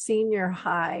and senior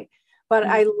high, but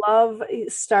I love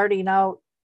starting out,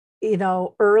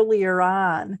 earlier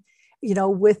on,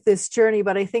 with this journey.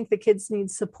 But I think the kids need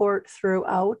support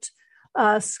throughout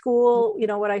school.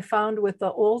 What I found with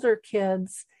the older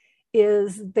kids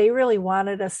is they really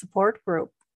wanted a support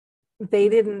group. They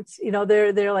didn't,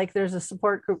 they're like, there's a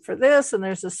support group for this and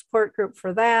there's a support group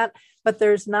for that, but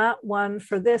there's not one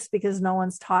for this because no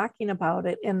one's talking about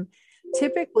it. And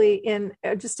typically in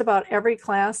just about every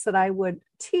class that I would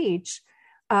teach,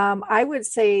 I would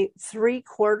say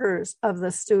 3/4 of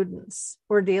the students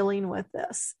were dealing with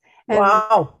this. And,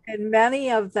 wow. And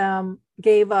many of them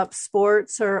gave up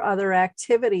sports or other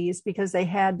activities because they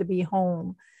had to be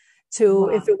home to,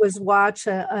 if it was watch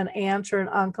an aunt or an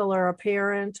uncle or a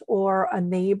parent or a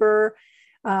neighbor,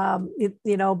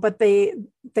 but they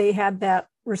had that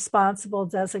responsible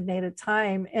designated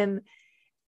time. And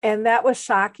that was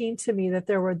shocking to me that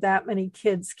there were that many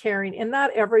kids caring, and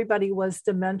not everybody was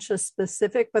dementia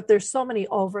specific, but there's so many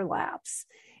overlaps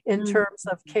in terms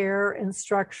of care and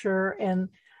structure and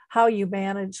how you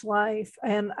manage life.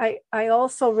 And I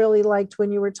also really liked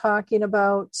when you were talking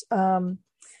about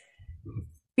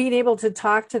being able to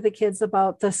talk to the kids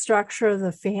about the structure of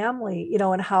the family,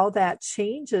 and how that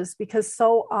changes, because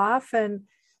so often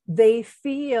they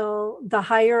feel the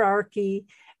hierarchy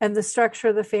and the structure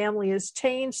of the family has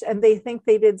changed, and they think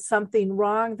they did something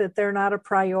wrong, that they're not a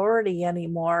priority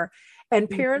anymore. And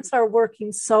parents are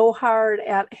working so hard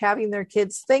at having their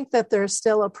kids think that they're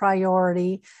still a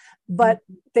priority, but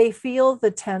they feel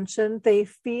the tension. They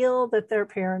feel that their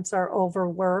parents are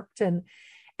overworked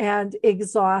and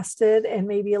exhausted and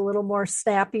maybe a little more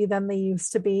snappy than they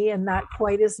used to be, and not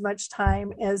quite as much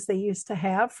time as they used to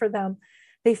have for them.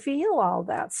 They feel all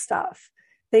that stuff.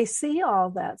 They see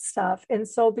all that stuff. And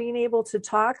so being able to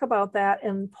talk about that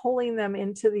and pulling them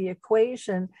into the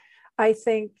equation, I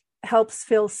think helps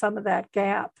fill some of that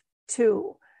gap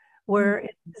too, where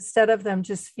instead of them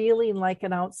just feeling like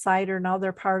an outsider, now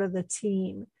they're part of the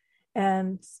team.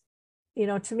 And,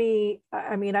 to me,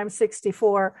 I mean, I'm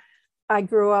 64. I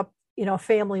grew up,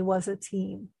 family was a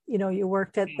team. You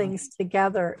worked at things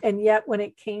together. And yet when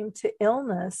it came to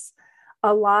illness,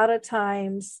 a lot of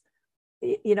times,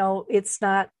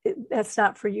 that's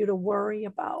not for you to worry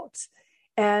about.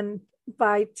 And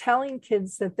by telling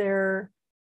kids that they're,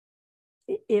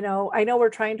 I know we're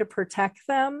trying to protect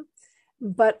them,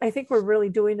 but I think we're really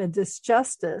doing a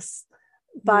disjustice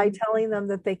by telling them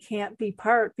that they can't be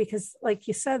part, because like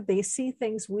you said, they see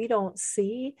things we don't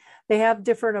see. They have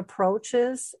different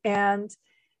approaches. And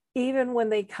even when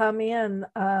they come in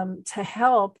to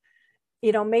help,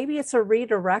 maybe it's a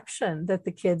redirection that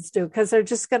the kids do because they're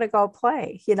just going to go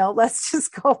play, let's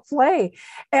just go play.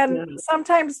 And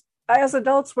sometimes as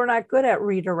adults, we're not good at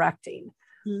redirecting,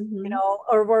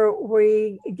 or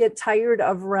we get tired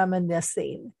of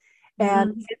reminiscing.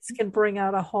 And kids can bring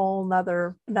out a whole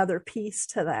another piece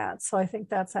to that. So I think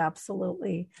that's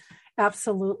absolutely,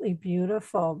 absolutely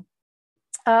beautiful.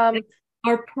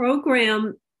 Our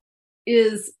program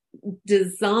is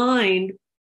designed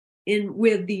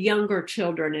with the younger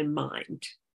children in mind.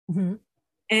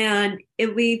 And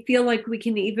we feel like we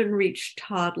can even reach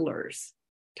toddlers.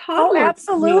 Oh, Toddlers know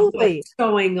absolutely. what's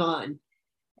going on.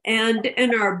 And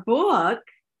in our book,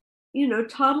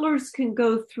 toddlers can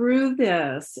go through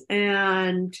this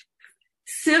and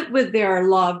sit with their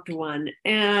loved one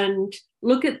and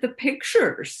look at the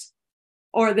pictures,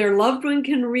 or their loved one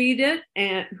can read it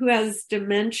and who has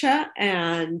dementia,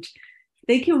 and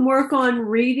they can work on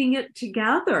reading it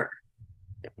together.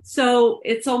 So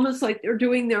it's almost like they're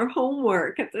doing their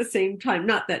homework at the same time.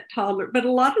 Not that toddler, but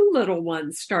a lot of little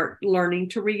ones start learning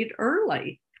to read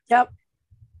early. Yep.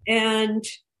 And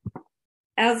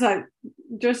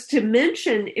just to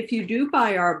mention, if you do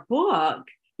buy our book,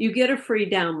 you get a free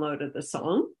download of the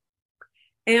song.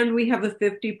 And we have a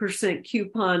 50%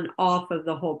 coupon off of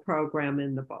the whole program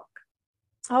in the book.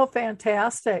 Oh,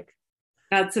 fantastic.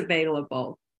 That's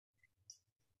available.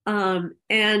 And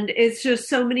it's just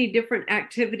so many different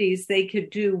activities they could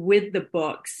do with the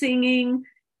book, singing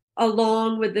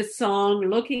along with the song,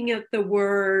 looking at the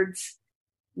words,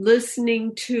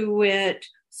 listening to it.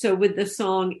 So with the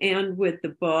song and with the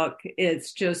book,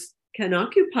 it's just can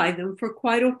occupy them for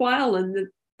quite a while. And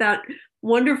that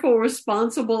wonderful,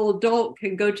 responsible adult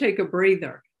can go take a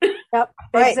breather. Yep,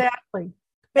 Right. exactly.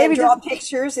 Maybe draw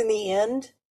pictures in the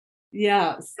end.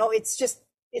 Yes. No, it's just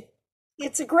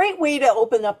it's a great way to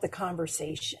open up the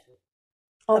conversation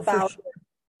about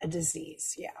a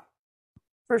disease. Yeah.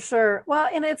 For sure. Well,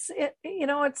 and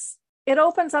it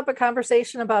opens up a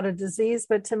conversation about a disease,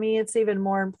 but to me, it's even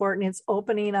more important. It's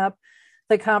opening up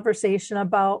the conversation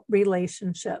about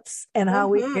relationships and how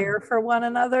we care for one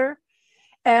another.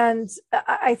 And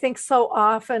I think so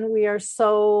often we are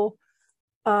so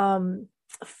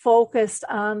focused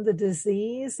on the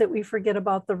disease that we forget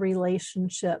about the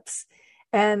relationships.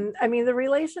 And I mean, the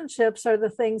relationships are the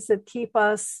things that keep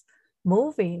us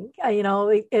moving.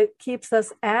 It keeps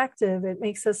us active. It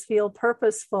makes us feel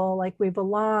purposeful, like we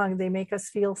belong. They make us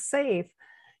feel safe,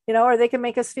 or they can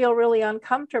make us feel really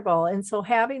uncomfortable. And so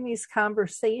having these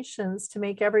conversations to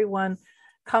make everyone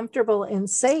comfortable and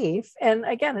safe. And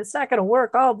again, it's not going to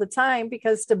work all the time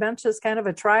because dementia is kind of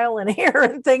a trial and error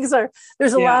and there's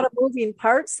a lot of moving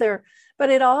parts there, but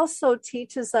it also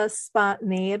teaches us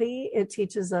spontaneity. It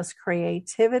teaches us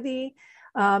creativity.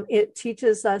 It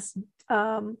teaches us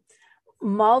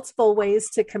multiple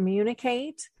ways to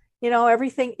communicate.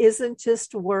 Everything isn't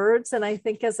just words. And I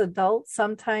think as adults,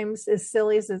 sometimes, as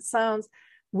silly as it sounds,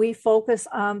 we focus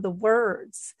on the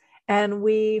words and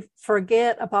we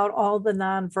forget about all the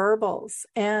nonverbals.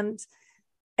 And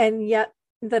yet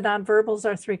the nonverbals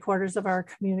are 3/4 of our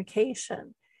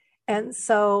communication. And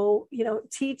so,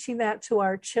 teaching that to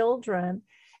our children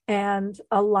and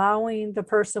allowing the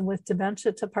person with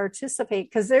dementia to participate,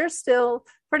 because they're still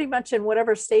pretty much in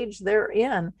whatever stage they're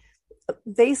in,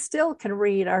 they still can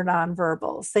read our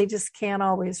nonverbals. They just can't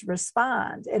always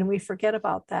respond. And we forget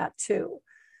about that too.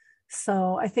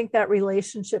 So I think that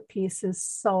relationship piece is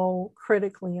so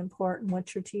critically important,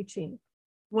 what you're teaching.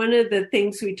 One of the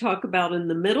things we talk about in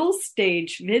the middle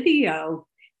stage video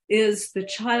is the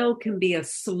child can be a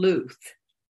sleuth.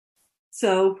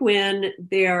 So when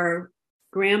their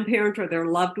grandparent or their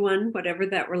loved one, whatever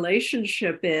that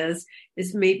relationship is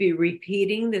maybe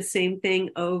repeating the same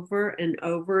thing over and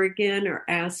over again or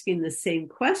asking the same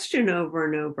question over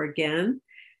and over again,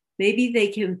 maybe they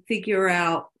can figure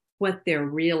out what they're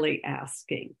really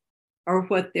asking or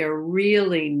what they're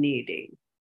really needing.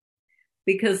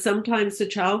 Because sometimes the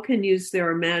child can use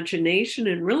their imagination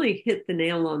and really hit the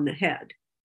nail on the head.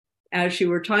 As you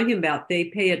were talking about, they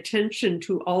pay attention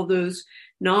to all those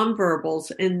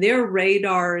nonverbals and their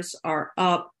radars are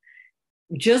up,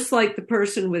 just like the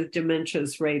person with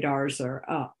dementia's radars are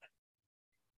up.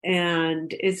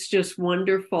 And it's just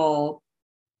wonderful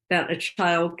that a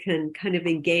child can kind of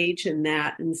engage in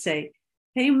that and say,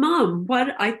 hey, Mom,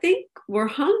 I think we're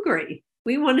hungry.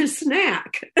 We want a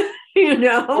snack,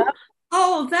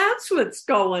 Oh, that's what's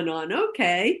going on.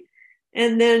 Okay.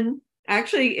 And then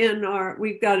actually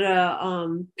we've got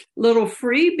a little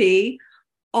freebie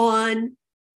on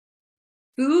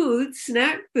healthy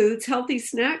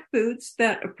snack foods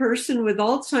that a person with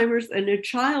Alzheimer's and a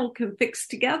child can fix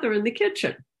together in the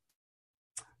kitchen.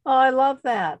 Oh, I love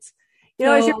that.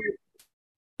 Go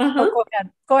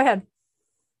ahead.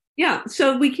 Yeah,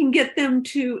 so we can get them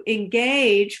to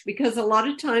engage, because a lot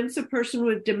of times a person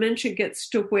with dementia gets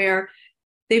to where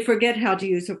they forget how to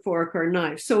use a fork or a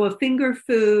knife. So a finger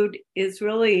food is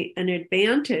really an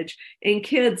advantage, and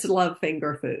kids love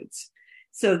finger foods.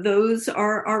 So those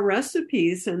are our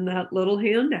recipes in that little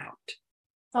handout.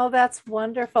 Oh, that's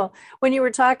wonderful. When you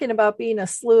were talking about being a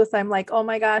sleuth, I'm like, oh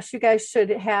my gosh, you guys should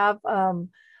have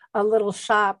a little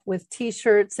shop with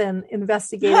T-shirts and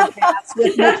investigative hats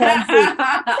with Mackenzie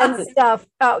and stuff.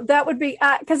 That would be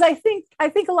because I think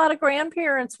a lot of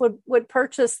grandparents would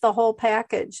purchase the whole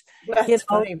package, That's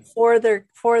funny. for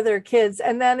their kids,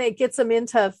 and then it gets them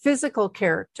into physical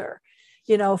character,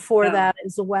 for that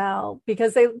as well,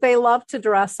 because they love to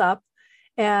dress up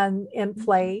and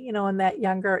play, in that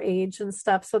younger age and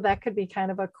stuff. So that could be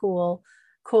kind of a cool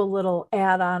little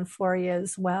add-on for you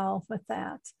as well with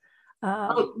that.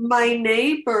 My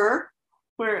neighbor,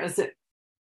 where is it?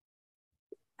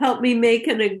 Helped me make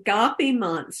an agape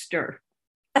monster,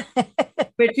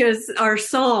 which is our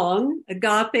song,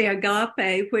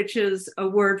 agape, which is a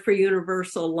word for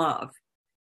universal love.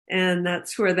 And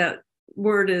that's where that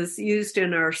word is used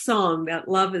in our song, that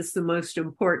love is the most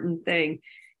important thing.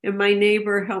 And my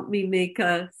neighbor helped me make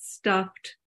a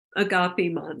stuffed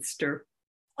agape monster.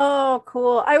 Oh,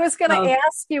 cool. I was going to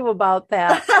ask you about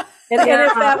that. And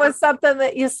if that was something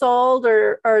that you sold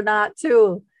or not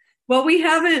too. Well, we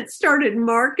haven't started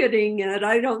marketing it.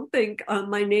 I don't think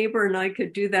my neighbor and I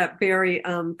could do that very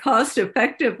cost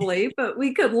effectively, but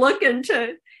we could look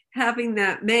into having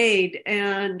that made.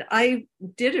 And I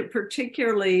did it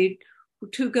particularly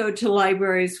to go to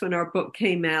libraries when our book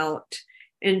came out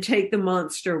and take the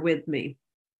monster with me.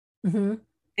 Mm-hmm.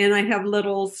 And I have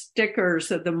little stickers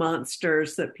of the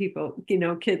monsters that people,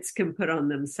 kids can put on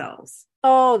themselves.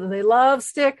 Oh, they love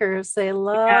stickers. They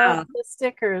love the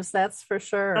stickers. That's for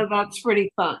sure. So that's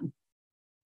pretty fun.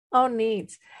 Oh,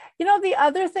 neat. The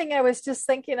other thing I was just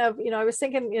thinking of, I was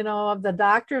thinking, of the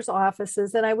doctor's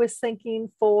offices, and I was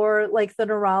thinking for like the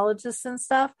neurologists and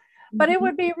stuff, but it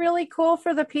would be really cool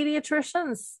for the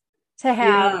pediatricians to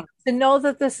have, to know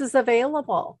that this is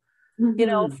available,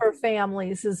 for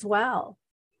families as well.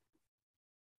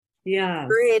 Yeah.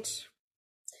 Great.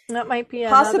 That might be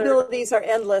possibilities are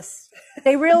endless.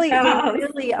 They really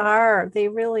are. They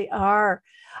really are.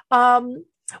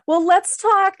 Well, let's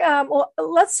talk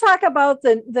about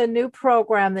the new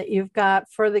program that you've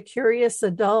got for the curious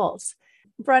adults.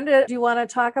 Brenda, do you want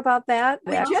to talk about that?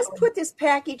 We just put this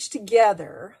package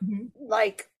together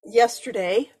like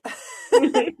yesterday.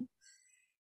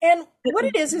 And what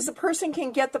it is a person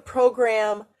can get the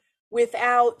program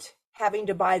without having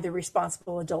to buy the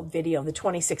responsible adult video, the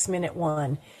 26-minute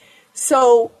one.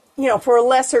 So, for a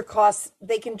lesser cost,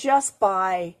 they can just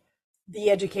buy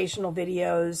the educational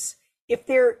videos if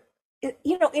they're,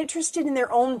 interested in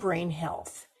their own brain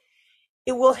health.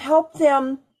 It will help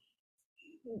them,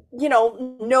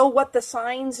 know what the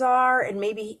signs are and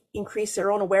maybe increase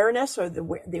their own awareness or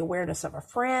the awareness of a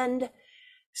friend.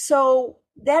 So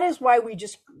that is why we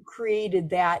just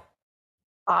created that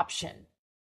option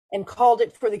and called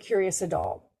it For the Curious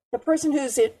Adult. The person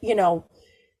who's,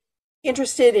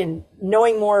 interested in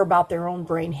knowing more about their own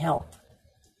brain health.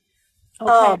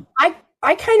 Okay.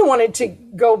 I kind of wanted to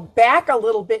go back a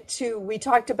little bit to, we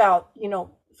talked about,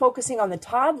 focusing on the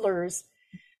toddlers,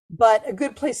 but a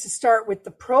good place to start with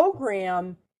the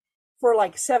program for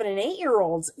like 7 and 8 year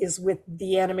olds is with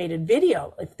the animated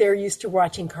video. If they're used to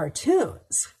watching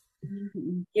cartoons,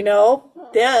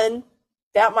 then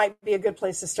that might be a good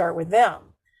place to start with them.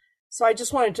 So I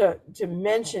just wanted to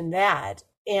mention that.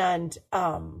 And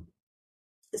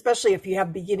especially if you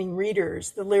have beginning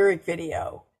readers, the lyric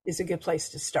video is a good place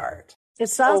to start. It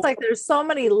sounds like there's so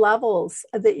many levels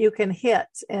that you can hit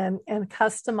and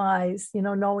customize,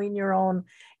 knowing your own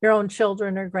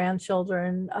children or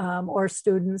grandchildren or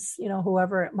students,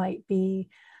 whoever it might be,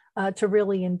 to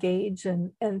really engage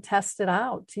and test it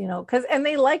out, and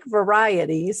they like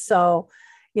variety. So,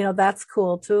 that's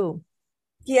cool too.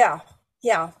 Yeah.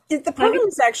 The program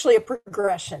is actually a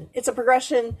progression. It's a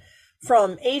progression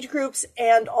from age groups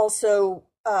and also,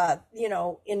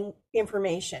 in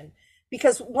information.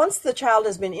 Because once the child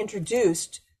has been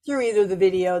introduced through either the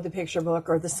video, the picture book,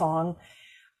 or the song,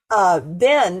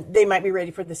 then they might be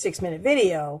ready for the 6-minute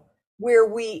video where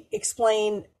we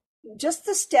explain just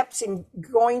the steps in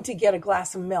going to get a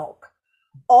glass of milk.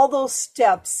 All those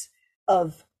steps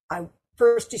of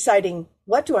first deciding,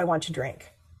 what do I want to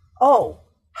drink? Oh,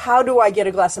 how do I get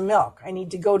a glass of milk? I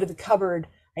need to go to the cupboard.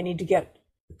 I need to get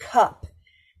a cup.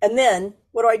 And then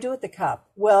what do I do with the cup?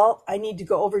 Well, I need to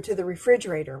go over to the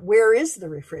refrigerator. Where is the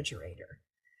refrigerator?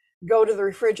 Go to the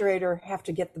refrigerator, have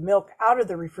to get the milk out of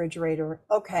the refrigerator.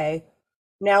 Okay,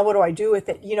 now what do I do with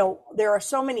it? There are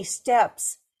so many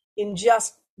steps in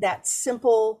just that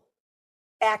simple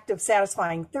act of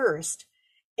satisfying thirst.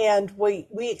 And we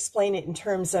explain it in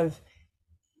terms of,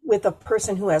 with a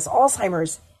person who has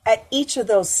Alzheimer's, at each of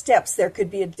those steps, there could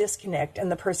be a disconnect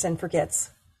and the person forgets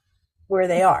where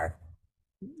they are,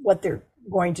 what they're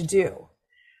going to do.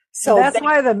 So that's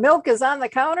why the milk is on the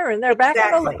counter and they're back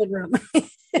in the living room.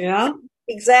 Yeah.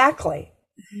 Exactly.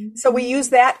 So we use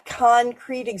that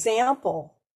concrete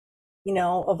example,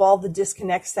 of all the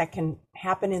disconnects that can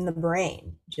happen in the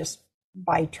brain just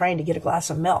by trying to get a glass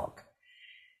of milk.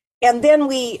 And then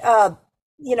we,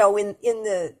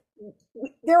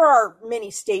 there are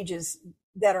many stages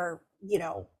that are,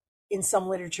 in some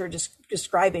literature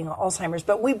describing Alzheimer's,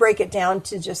 but we break it down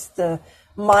to just the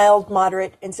mild,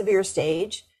 moderate, and severe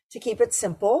stage to keep it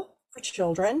simple for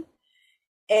children.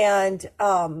 And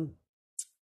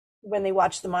when they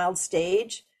watch the mild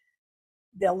stage,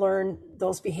 they'll learn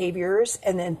those behaviors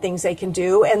and then things they can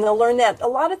do. And they'll learn that a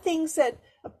lot of things that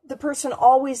the person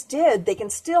always did, they can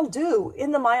still do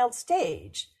in the mild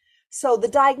stage. So the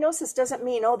diagnosis doesn't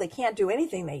mean, they can't do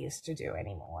anything they used to do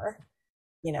anymore,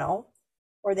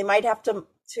 or they might have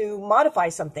to modify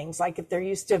some things. Like if they're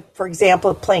used to, for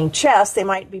example, playing chess, they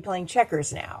might be playing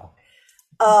checkers now.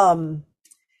 And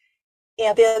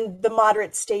then the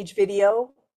moderate stage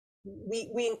video,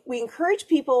 we encourage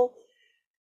people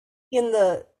in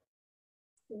the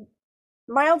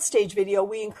mild stage video,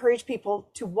 we encourage people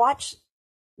to watch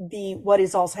the What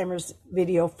is Alzheimer's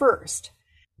video first,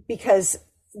 because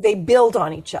they build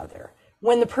on each other.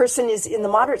 When the person is in the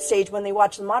moderate stage, when they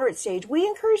watch the moderate stage, we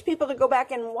encourage people to go back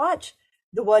and watch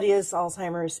the What is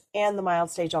Alzheimer's and the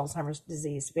mild stage Alzheimer's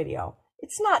disease video.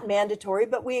 It's not mandatory,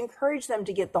 but we encourage them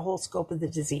to get the whole scope of the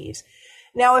disease.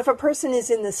 Now, if a person is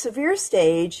in the severe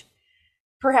stage,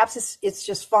 perhaps it's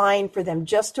just fine for them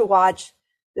just to watch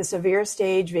the severe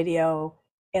stage video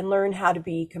and learn how to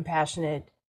be compassionate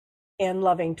and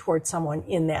loving towards someone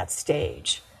in that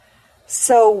stage.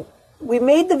 So we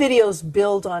made the videos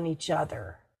build on each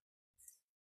other.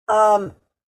 And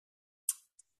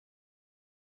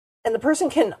the person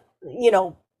can,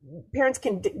 parents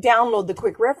can download the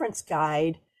quick reference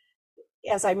guide,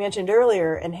 as I mentioned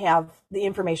earlier, and have the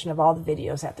information of all the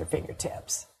videos at their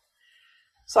fingertips.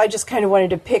 So I just kind of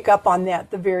wanted to pick up on that,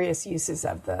 the various uses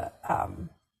of the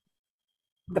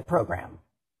program.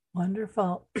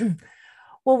 Wonderful.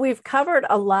 Well, we've covered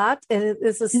a lot, and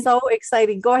this is so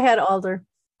exciting. Go ahead, Alder.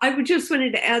 I just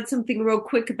wanted to add something real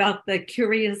quick about the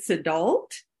curious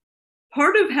adult.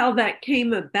 Part of how that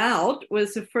came about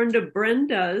was a friend of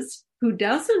Brenda's who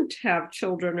doesn't have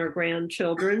children or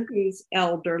grandchildren, who's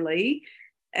elderly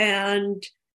and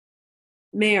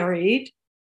married,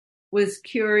 was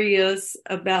curious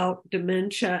about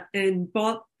dementia and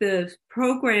bought the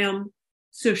program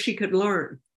so she could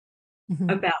learn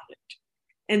about it.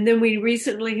 And then we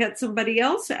recently had somebody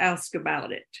else ask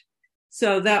about it.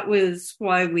 So that was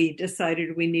why we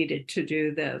decided we needed to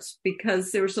do this,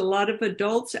 because there's a lot of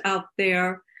adults out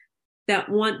there that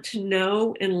want to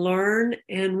know and learn,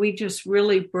 and we just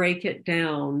really break it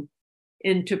down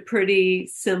into pretty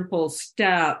simple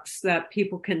steps that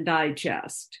people can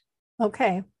digest.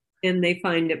 Okay. And they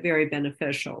find it very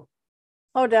beneficial.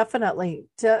 Oh, definitely.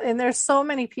 And there's so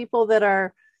many people that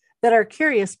are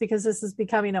curious, because this is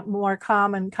becoming a more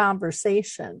common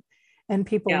conversation, and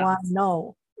people want to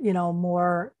know,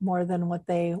 more than what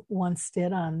they once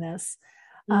did on this.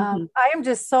 I am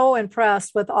just so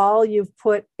impressed with all you've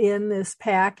put in this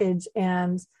package,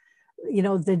 and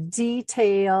the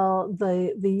detail,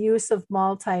 the use of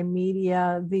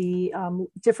multimedia, the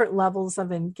different levels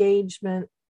of engagement,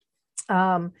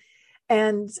 and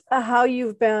how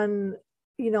you've been,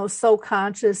 so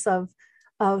conscious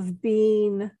of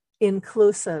being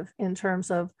inclusive in terms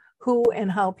of who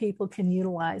and how people can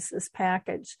utilize this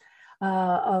package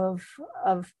of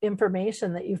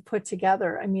information that you've put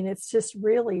together. I mean, it's just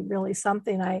really, really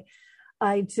something.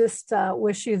 I just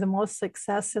wish you the most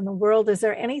success in the world. Is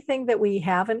there anything that we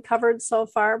haven't covered so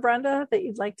far, Brenda, that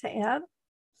you'd like to add?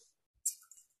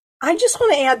 I just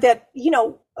want to add that,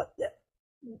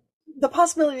 the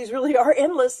possibilities really are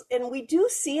endless, and we do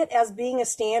see it as being a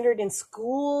standard in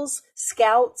schools,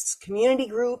 scouts, community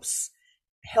groups,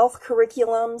 health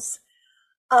curriculums.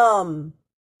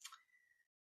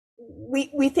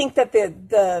 We think that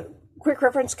the quick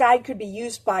reference guide could be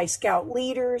used by scout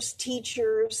leaders,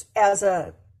 teachers, as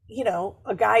a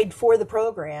guide for the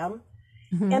program.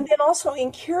 And then also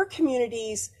in care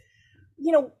communities,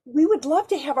 we would love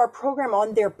to have our program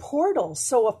on their portal.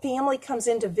 So a family comes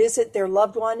in to visit their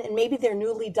loved one and maybe they're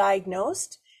newly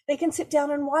diagnosed. They can sit down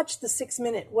and watch the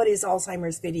 6-minute What is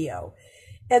Alzheimer's video.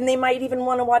 And they might even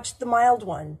want to watch the mild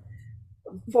one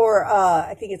for,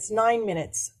 I think it's 9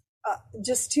 minutes,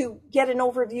 just to get an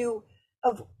overview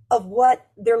of what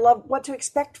what to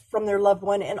expect from their loved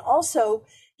one, and also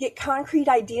get concrete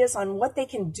ideas on what they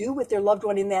can do with their loved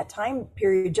one in that time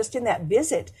period, just in that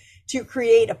visit, to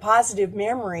create a positive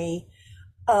memory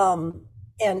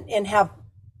and have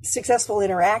successful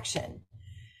interaction.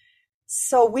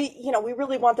 So we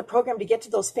really want the program to get to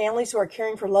those families who are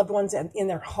caring for loved ones in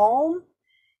their home.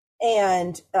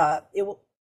 And the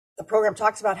program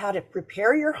talks about how to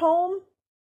prepare your home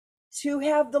to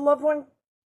have the loved one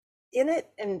in it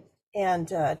and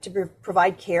to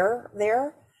provide care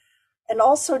there. And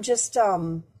also just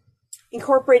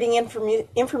incorporating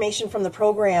information from the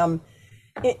program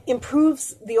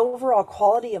improves the overall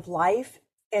quality of life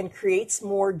and creates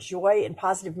more joy and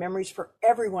positive memories for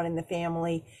everyone in the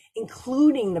family,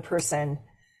 including the person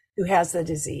who has the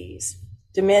disease,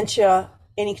 dementia,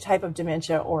 any type of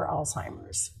dementia or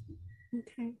Alzheimer's.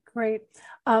 Okay, great.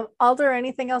 Alder,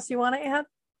 anything else you want to add?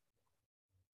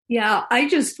 Yeah, I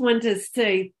just want to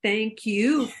say thank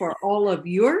you for all of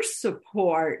your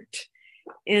support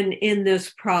in this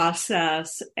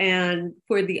process and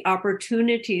for the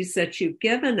opportunities that you've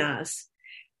given us.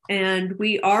 And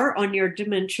we are on your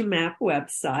Dementia Map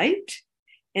website,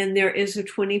 and there is a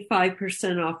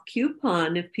 25% off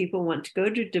coupon if people want to go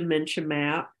to Dementia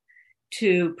Map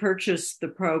to purchase the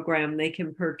program. They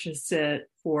can purchase it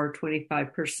for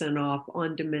 25% off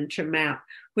on Dementia Map,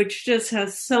 which just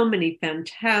has so many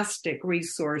fantastic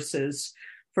resources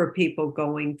for people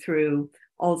going through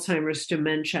Alzheimer's,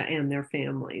 dementia, and their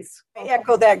families. I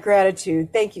echo that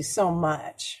gratitude. Thank you so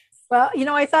much. Well,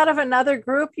 I thought of another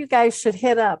group you guys should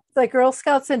hit up. The Girl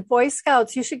Scouts and Boy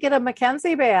Scouts. You should get a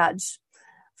Mackenzie badge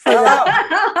for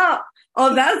that.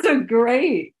 Oh, that's a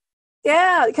great.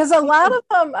 Yeah, because a lot of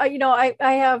them, I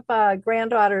have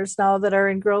granddaughters now that are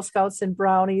in Girl Scouts and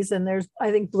Brownies, and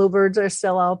I think Bluebirds are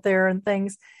still out there and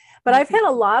things. But I've had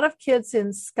a lot of kids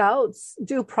in Scouts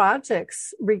do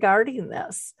projects regarding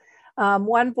this.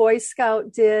 One Boy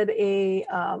Scout did a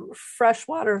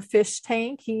freshwater fish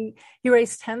tank. He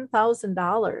raised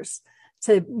 $10,000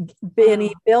 and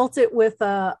he built it with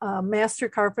a master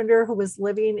carpenter who was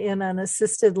living in an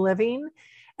assisted living.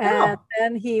 And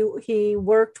then he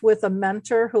worked with a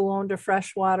mentor who owned a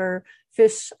freshwater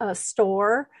fish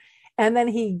store. And then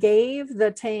he gave the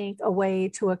tank away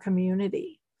to a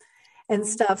community and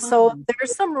stuff. So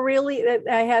there's some really,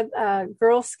 I had a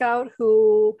Girl Scout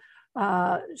who,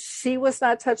 she was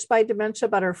not touched by dementia,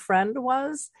 but her friend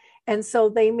was. And so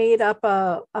they made up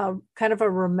a kind of a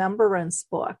remembrance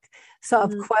book. So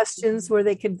of questions where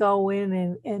they could go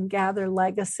in and gather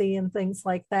legacy and things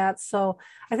like that. So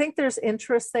I think there's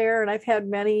interest there. And I've had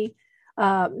many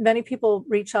people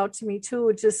reach out to me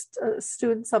too, just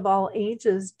students of all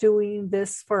ages doing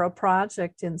this for a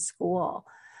project in school.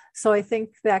 So I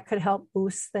think that could help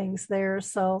boost things there.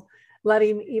 So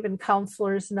letting even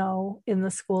counselors know in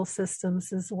the school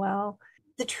systems as well.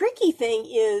 The tricky thing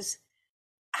is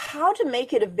how to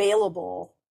make it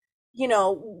available,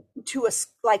 to a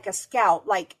scout,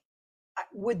 like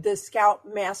would the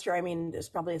scout master, this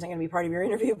probably isn't going to be part of your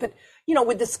interview, but,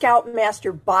 would the scout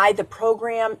master buy the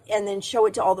program and then show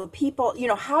it to all the people?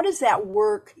 How does that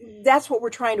work? That's what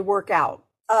we're trying to work out.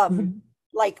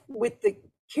 Like with the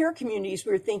care communities,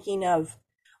 we were thinking of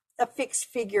a fixed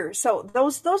figure. So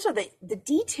those are the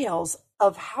details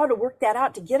of how to work that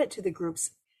out to get it to the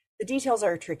groups. The details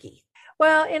are tricky.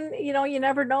 Well, and you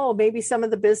never know. Maybe some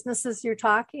of the businesses you're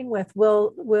talking with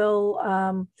will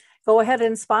go ahead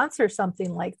and sponsor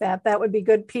something like that. That would be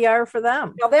good PR for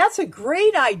them. Now that's a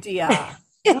great idea.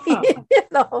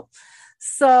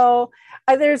 So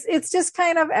it's just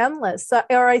kind of endless.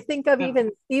 Or I think of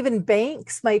even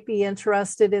banks might be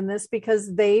interested in this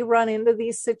because they run into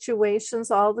these situations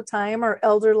all the time, or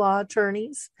elder law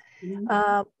attorneys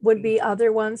would be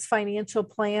other ones, financial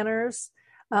planners.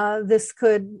 This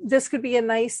could be a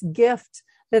nice gift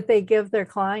that they give their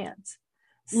client.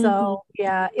 So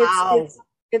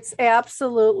it's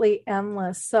absolutely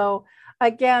endless. So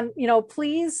again,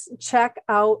 please check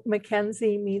out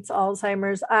Mackenzie Meets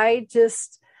Alzheimer's. I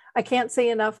can't say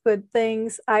enough good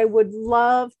things. I would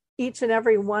love each and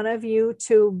every one of you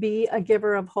to be a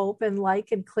giver of hope and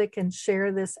like and click and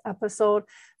share this episode.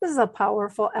 This is a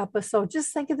powerful episode.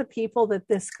 Just think of the people that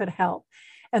this could help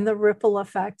and the ripple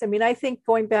effect. I think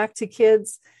going back to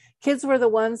kids were the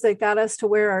ones that got us to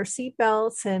wear our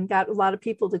seatbelts and got a lot of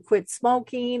people to quit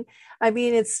smoking.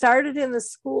 It started in the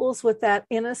schools with that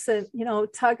innocent,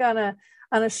 tug on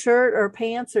a shirt or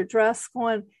pants or dress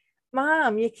going,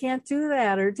 Mom, you can't do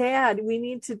that. Or Dad, we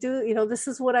need to do, this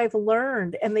is what I've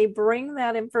learned. And they bring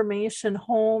that information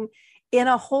home in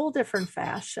a whole different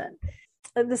fashion.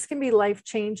 And this can be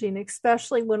life-changing,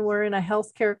 especially when we're in a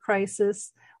healthcare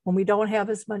crisis, when we don't have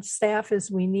as much staff as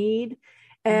we need.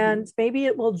 And maybe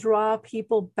it will draw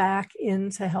people back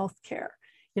into healthcare,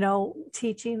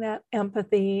 teaching that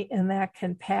empathy and that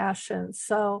compassion.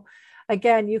 So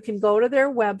again, you can go to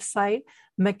their website,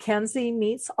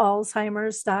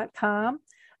 MackenzieMeetsAlzheimers.com.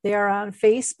 They are on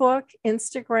Facebook,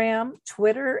 Instagram,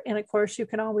 Twitter, and of course, you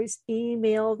can always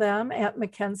email them at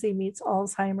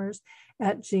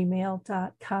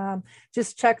MackenzieMeetsAlzheimer's@gmail.com.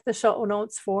 Just check the show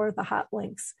notes for the hot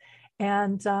links.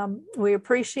 And we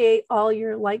appreciate all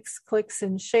your likes, clicks,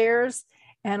 and shares.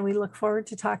 And we look forward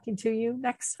to talking to you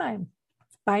next time.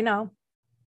 Bye now.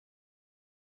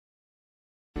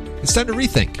 It's time to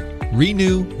rethink,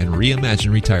 renew, and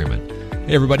reimagine retirement.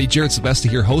 Hey everybody, Jared Sebesta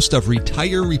here, host of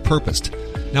Retire Repurposed.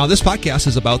 Now this podcast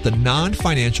is about the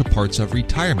non-financial parts of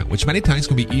retirement, which many times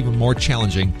can be even more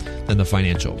challenging than the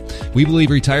financial. We believe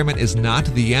retirement is not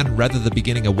the end, rather the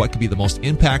beginning of what could be the most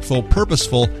impactful,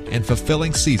 purposeful, and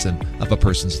fulfilling season of a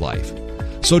person's life.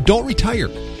 So don't retire,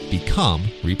 become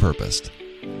repurposed.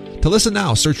 To listen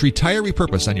now, search Retire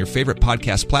Repurposed on your favorite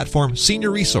podcast platform,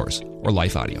 Senior Resource, or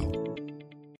Life Audio.